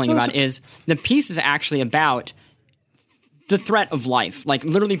mind blowing about it is the piece is actually about the threat of life, like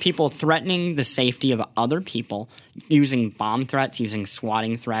literally people threatening the safety of other people, using bomb threats, using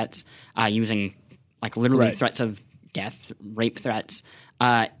swatting threats, using like literally threats of death, rape threats,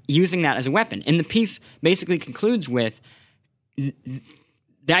 using that as a weapon. And the piece basically concludes with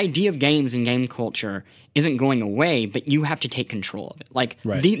the idea of games and game culture isn't going away, but you have to take control of it. Like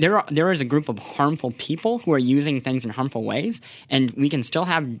there is a group of harmful people who are using things in harmful ways, and we can still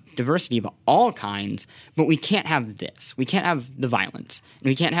have diversity of all kinds, but we can't have this. We can't have the violence. And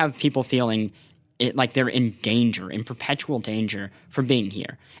we can't have people feeling like they're in danger, in perpetual danger for being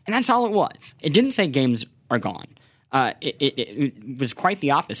here. And that's all it was. It didn't say games are gone. It was quite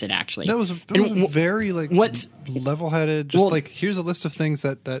the opposite, actually. That was very level-headed. Just like, here's a list of things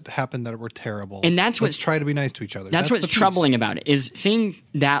that happened that were terrible, and let's try to be nice to each other. That's what's troubling about it. Is seeing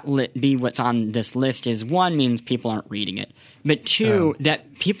that be what's on this list is, one, means people aren't reading it, but two,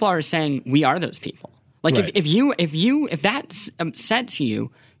 that people are saying we are those people. Like if that upsets you,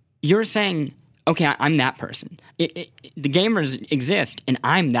 you're saying, okay, I'm that person. The gamers exist, and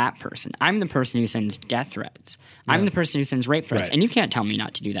I'm that person. I'm the person who sends death threats. I'm the person who sends rape threats, and you can't tell me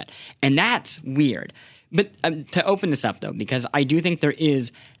not to do that. And that's weird. But to open this up, though, because I do think there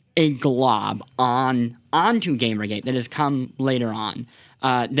is a glob onto Gamergate that has come later on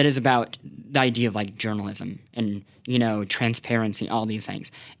that is about the idea of like journalism and, transparency, all these things.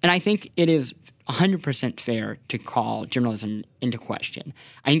 And I think it is 100% fair to call journalism into question.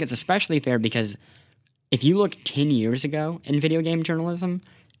 I think it's especially fair because if you look 10 years ago in video game journalism,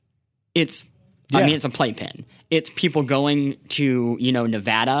 it's a playpen. It's people going to,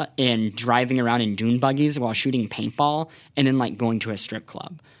 Nevada and driving around in dune buggies while shooting paintball and then like going to a strip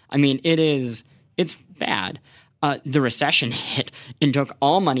club. I mean, it's bad. The recession hit and took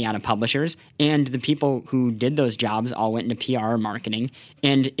all money out of publishers, and the people who did those jobs all went into PR or marketing,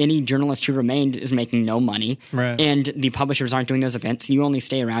 and any journalist who remained is making no money, and the publishers aren't doing those events. You only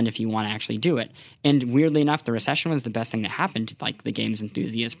stay around if you want to actually do it. And weirdly enough, the recession was the best thing that happened to like the games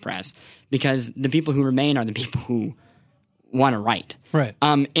enthusiast press, because the people who remain are the people who want to write. Right.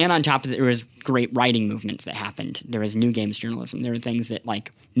 And on top of it, there was great writing movements that happened. There was new games journalism. There were things that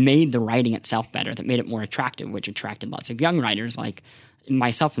like made the writing itself better, that made it more attractive, which attracted lots of young writers like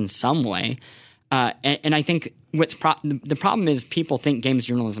myself in some way. And I think the problem is people think games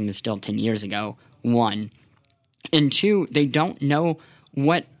journalism is still 10 years ago, one. And two, they don't know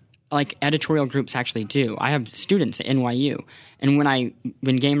what like editorial groups actually do. I have students at NYU, and when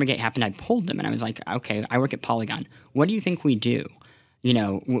Gamergate happened, I pulled them and I was like, okay, I work at Polygon. What do you think we do?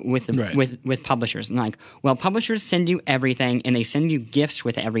 With publishers? And like, well, publishers send you everything, and they send you gifts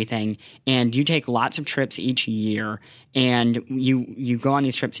with everything, and you take lots of trips each year, and you go on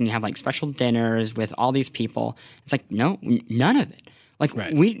these trips and you have like special dinners with all these people. It's like, no, none of it. Like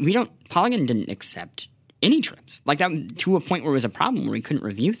we don't. Polygon didn't accept any trips like that, to a point where it was a problem where we couldn't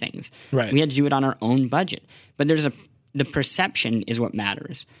review things. We had to do it on our own budget. But the perception is what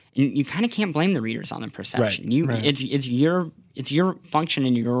matters, and you kind of can't blame the readers on the perception. It's your function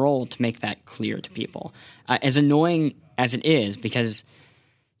and your role to make that clear to people. As annoying as it is, because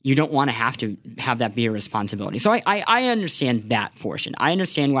you don't want to have that be a responsibility. So I understand that portion. I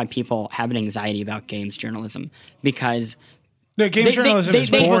understand why people have an anxiety about games journalism, because no, game journalism is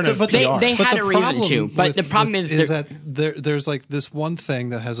born of PR. They had a reason to, but the problem is that there's like this one thing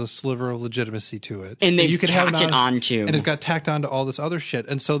that has a sliver of legitimacy to it, and they've tacked it onto, and it's got tacked onto all this other shit,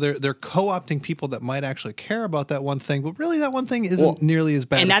 and so they're co-opting people that might actually care about that one thing, but really that one thing isn't nearly as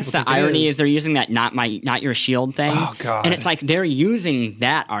bad. And that's the irony is they're using that not your shield thing. Oh god! And it's like they're using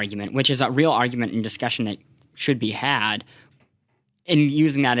that argument, which is a real argument and discussion that should be had, and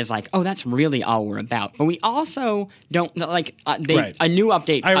using that as like, oh, that's really all we're about. But we also don't like a new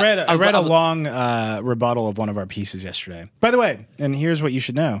update. I read a long rebuttal of one of our pieces yesterday. By the way, and here's what you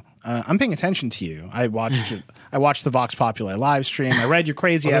should know: I'm paying attention to you. I watched the Vox Populi live stream. I read your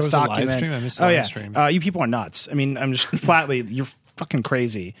crazy ass document. I missed the live stream. You people are nuts. I mean, I'm just flatly you're fucking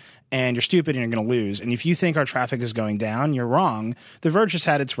crazy. And you're stupid and you're going to lose. And if you think our traffic is going down, you're wrong. The Verge just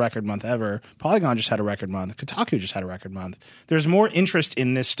had its record month ever. Polygon just had a record month. Kotaku just had a record month. There's more interest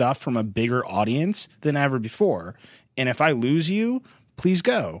in this stuff from a bigger audience than ever before. And if I lose you, please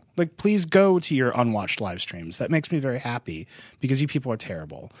go. Please go to your unwatched live streams. That makes me very happy because you people are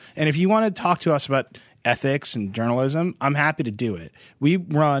terrible. And if you want to talk to us about ethics and journalism, I'm happy to do it. We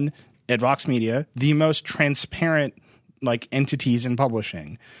run at Vox Media the most transparent entities in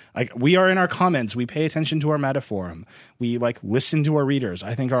publishing. We are in our comments. We pay attention to our metaforum. We listen to our readers.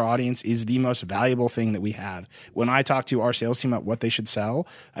 I think our audience is the most valuable thing that we have. When I talk to our sales team about what they should sell,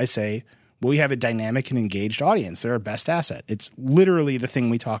 I say, well, we have a dynamic and engaged audience. They're our best asset. It's literally the thing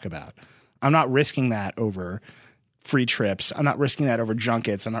we talk about. I'm not risking that over free trips. I'm not risking that over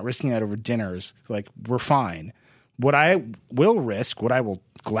junkets. I'm not risking that over dinners. Like, we're fine. What I will risk, what I will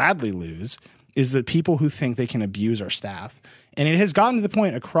gladly lose, is the people who think they can abuse our staff. And it has gotten to the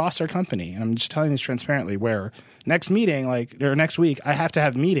point across our company, and I'm just telling this transparently, where next week, I have to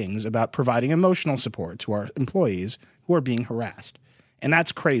have meetings about providing emotional support to our employees who are being harassed. And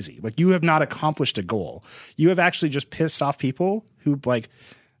that's crazy. Like, you have not accomplished a goal. You have actually just pissed off people who, like,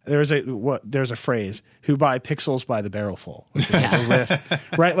 there's a phrase, who buy pixels by the barrelful.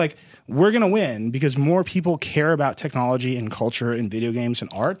 Right? Like, we're going to win because more people care about technology and culture and video games and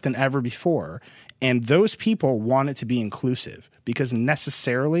art than ever before. And those people want it to be inclusive because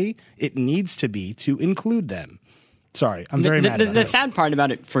necessarily it needs to be to include them. Sorry, I'm very mad about the sad part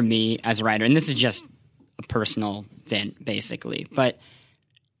about it for me as a writer, and this is just a personal vent, basically, but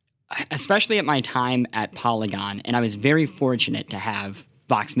especially at my time at Polygon, and I was very fortunate to have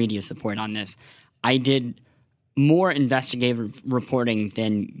Vox Media support on this, I did more investigative reporting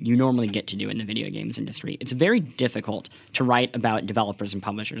than you normally get to do in the video games industry. It's very difficult to write about developers and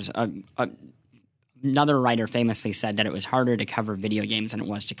publishers. Another writer famously said that it was harder to cover video games than it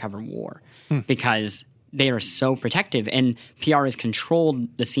was to cover war because they are so protective, and PR has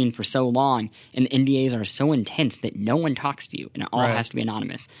controlled the scene for so long, and the NDAs are so intense that no one talks to you, and it all has to be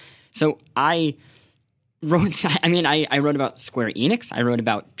anonymous. So I wrote about Square Enix. I wrote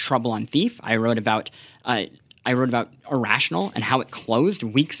about Trouble on Thief. I wrote about Irrational and how it closed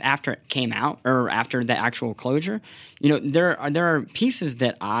weeks after it came out, or after the actual closure. You know, there are pieces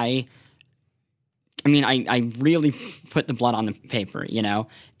that I really put the blood on the paper, you know,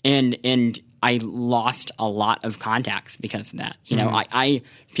 and I lost a lot of contacts because of that. You know,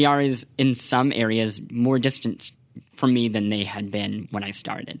 PR is in some areas more distant from me than they had been when I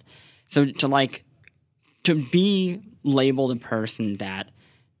started. So to be labeled a person that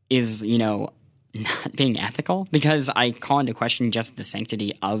is, you know, not being ethical because I call into question just the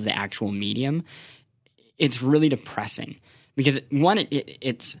sanctity of the actual medium, it's really depressing because one,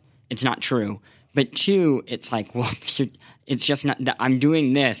 it's not true, but two, it's like, well, it's just not that I'm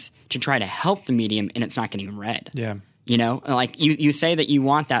doing this to try to help the medium and it's not getting read. Yeah. You know, like you say that you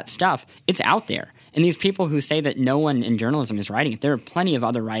want that stuff, it's out there. And these people who say that no one in journalism is writing it, there are plenty of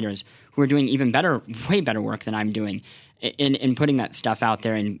other writers who are doing even better, way better work than I'm doing in putting that stuff out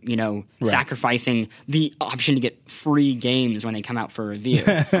there and, you know, sacrificing the option to get free games when they come out for review.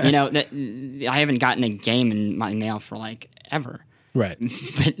 You know, that I haven't gotten a game in my mail for like ever. Right.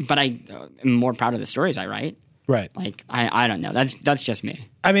 But I am more proud of the stories I write. Right. Like, I don't know. That's just me.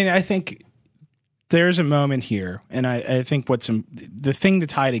 I mean, I think there's a moment here, and I think the thing to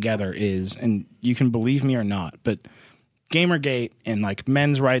tie together is, and you can believe me or not, but Gamergate and like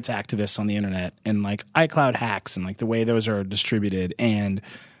men's rights activists on the internet and like iCloud hacks and like the way those are distributed and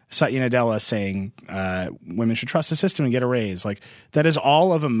Satya Nadella saying women should trust the system and get a raise, like that is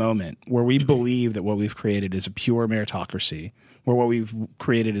all of a moment where we believe that what we've created is a pure meritocracy, where what we've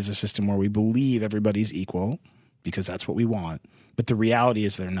created is a system where we believe everybody's equal because that's what we want, but the reality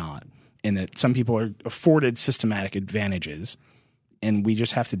is they're not, and that some people are afforded systematic advantages and we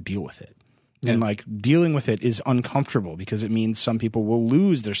just have to deal with it. Yeah. And like dealing with it is uncomfortable because it means some people will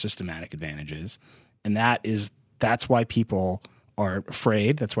lose their systematic advantages, and that's why people are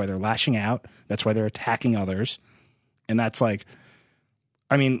afraid. That's why they're lashing out. That's why they're attacking others. And that's like,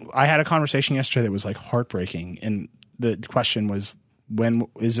 I mean, I had a conversation yesterday that was like heartbreaking, and the question was, when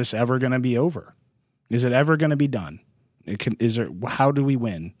is this ever going to be over? Is it ever going to be done? How do we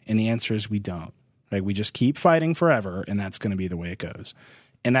win? And the answer is we don't. Like, we just keep fighting forever, and that's going to be the way it goes.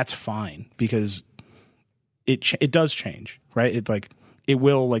 And that's fine because it does change, right? It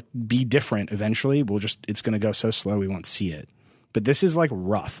will like be different eventually. It's going to go so slow we won't see it. But this is like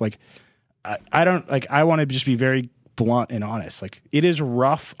rough. Like I want to just be very blunt and honest. Like, it is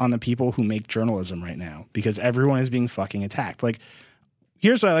rough on the people who make journalism right now because everyone is being fucking attacked. Like,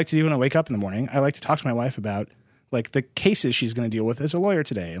 here's what I like to do when I wake up in the morning. I like to talk to my wife about like the cases she's going to deal with as a lawyer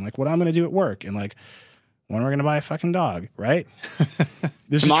today, and like what I'm going to do at work, and like when we're going to buy a fucking dog, right?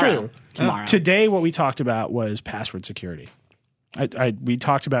 This is true. Tomorrow. Today, what we talked about was password security. We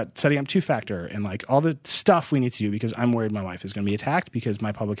talked about setting up two-factor and like all the stuff we need to do because I'm worried my wife is going to be attacked because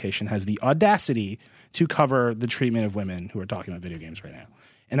my publication has the audacity to cover the treatment of women who are talking about video games right now.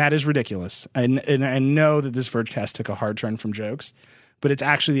 And that is ridiculous. And I know that this Vergecast took a hard turn from jokes, but it's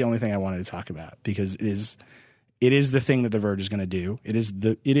actually the only thing I wanted to talk about because it is the thing that The Verge is going to do. It is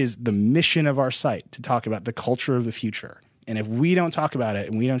the mission of our site to talk about the culture of the future. And if we don't talk about it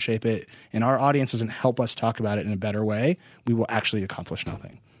and we don't shape it and our audience doesn't help us talk about it in a better way, we will actually accomplish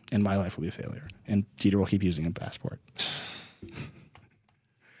nothing. And my life will be a failure. And Dieter will keep using a passport.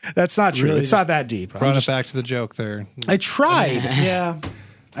 That's not true. Really It's not that deep. Brought it back to the joke there. I tried. Yeah.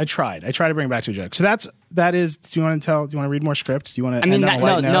 I tried to bring it back to a joke. So that is. Do you want to read more script? Do you want to? I mean,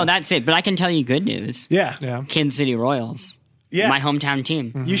 no, that's it. But I can tell you good news. Yeah. Kansas City Royals. Yeah. My hometown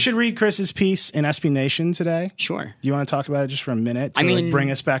team. You should read Chris's piece in SB Nation today. Sure. Do you want to talk about it just for a minute to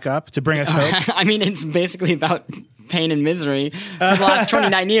bring us back up, to bring us hope? I mean, it's basically about pain and misery for the last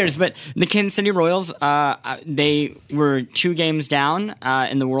 29 years. But the Kansas City Royals, they were 2 games down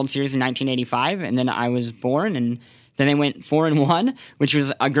in the World Series in 1985, and then I was born, and then they went 4-1, which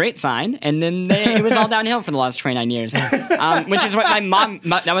was a great sign. And then it was all downhill for the last 29 years, which is what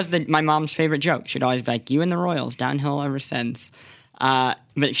that was my mom's favorite joke. She'd always be like, "You and the Royals, downhill ever since." But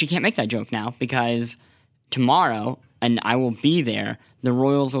she can't make that joke now because tomorrow, and I will be there, the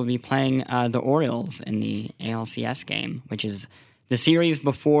Royals will be playing the Orioles in the ALCS game, which is the series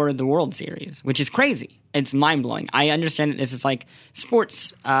before the World Series, which is crazy. It's mind-blowing. I understand that this is like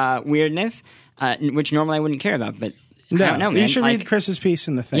sports weirdness, which normally I wouldn't care about, but I don't know, man. You should read Chris's piece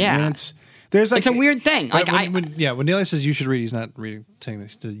in the thing. Yeah. I mean, it's a weird thing. Like when Neil says you should read, he's not reading, saying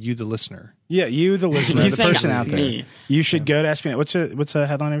this to you, the listener. Yeah, you, the listener, He's the person out there. me. You should go to SB. What's a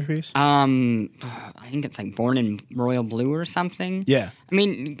headline of your piece? I think it's like Born in Royal Blue or something. Yeah. I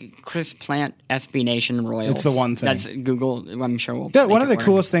mean, Chris Plant, SB Nation, Royals. It's the one thing. That's Google. I'm sure we'll. Yeah, make one of it the work.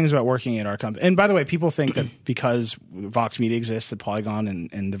 coolest things about working at our company, and by the way, people think that because Vox Media exists, that Polygon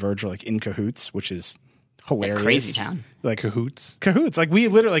and The Verge are like in cahoots, which is hilarious. Crazy town. Like Cahoots. Like we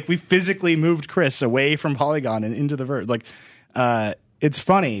literally, we physically moved Chris away from Polygon and into The Verge. Like, it's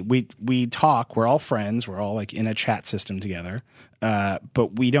funny. We talk. We're all friends. We're all like in a chat system together,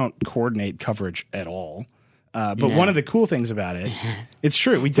 but we don't coordinate coverage at all. But one of the cool things about it, it's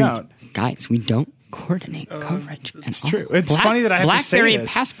true. We don't. Guys, we don't coordinate coverage. It's true. It's funny that I have to say BlackBerry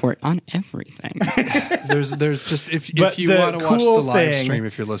this. passport on everything. There's just if But you the want to watch cool the live thing stream,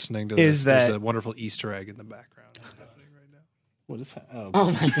 if you're listening to is this, there's that- a wonderful Easter egg in the background. What is that?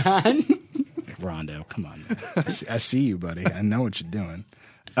 Oh my god. Rondo, come on, man. I see you, buddy. I know what you're doing.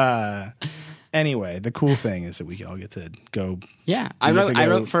 Anyway, the cool thing is that we all get to go. Yeah, I we get wrote. to I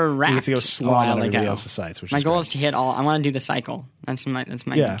go- wrote for Raft. We get to go a slum while on everybody ago. else's sites, which My is goal great. is to hit all. I want to do the cycle. That's my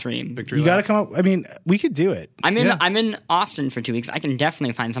dream. Victory You got to lap. come up. I mean, we could do it. I'm in. Yeah. I'm in Austin for 2 weeks. I can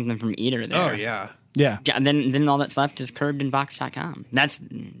definitely find something from Eater there. Oh yeah. Yeah. Yeah, then all that's left is curbedinbox.com. That's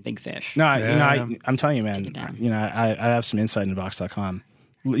big fish. No, Yeah. I'm telling you, man. down. You know, I have some insight into Vox.com.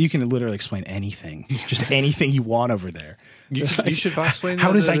 You can literally explain anything, just anything you want over there. You should explain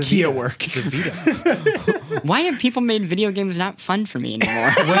How does the IKEA Vita. work? The Vita. Why have people made video games not fun for me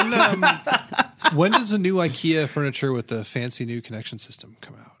anymore? When does the new IKEA furniture with the fancy new connection system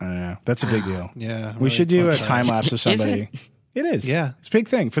come out? I don't know. That's a big deal. Yeah, We really should do a fun. time lapse of somebody. It is. Yeah. It's a big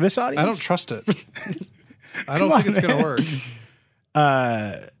thing for this audience. I don't trust it. I don't think it's going to work.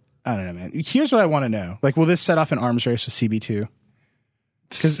 I don't know, man. Here's what I want to know. Like, will this set off an arms race with CB2?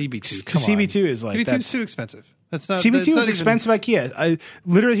 CB2. Because CB2 is like CB2 that's- is too expensive. That's not. CB2 that's is not expensive IKEA.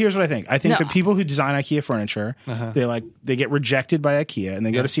 Literally, here's what I think. I think No. the people who design IKEA furniture, they get rejected by IKEA, and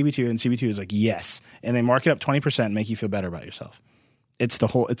they go to CB2, and CB2 is like, yes, and they mark it up 20% and make you feel better about yourself. It's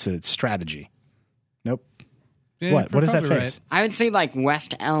a strategy. Nope. Yeah, What? What is that probably face? right. I would say like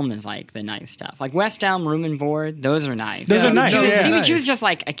West Elm is like the nice stuff. Like West Elm room and board, those are nice. Those are nice. no, Yeah. CB2 nice. is just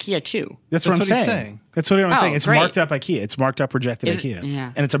like IKEA too. That's what I'm what he's saying. saying. That's what I'm saying. It's great. marked up IKEA. It's marked up rejected Is it? IKEA.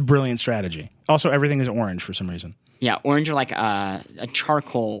 Yeah. And it's a brilliant strategy. Also, everything is orange for some reason. Yeah, orange are like a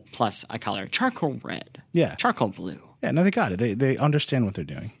charcoal plus a color. Charcoal red. Yeah. Charcoal blue. Yeah, no, they got it. They understand what they're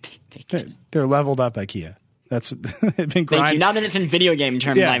doing. They're leveled up IKEA. That's they've been Thank you. grinding. Now that it's in video game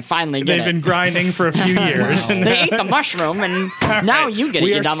terms, I finally get They've it. been grinding for a few years. and They ate the mushroom, and now you get it,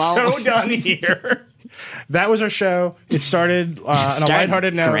 we you are dumbo. so done here. That was our show. It started on a Started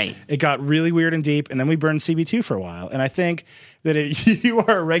lighthearted note. great. It got really weird and deep, and then we burned CB2 for a while. And I think that if you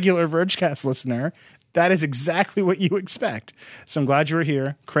are a regular Vergecast listener, that is exactly what you expect. So I'm glad you were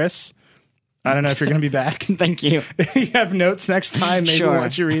here. Chris, I don't know if you're going to be back. Thank you. You have notes next time. Maybe Sure. we'll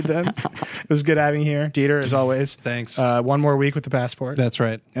let you read them. It was good having you here. Dieter, as always. Thanks. One more week with the passport. That's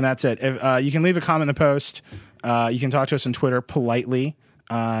right. And that's it. If, you can leave a comment in the post. You can talk to us on Twitter politely.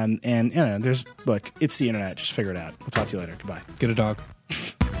 And you know, look, it's the internet. Just figure it out. We'll talk to you later. Goodbye. Get a dog.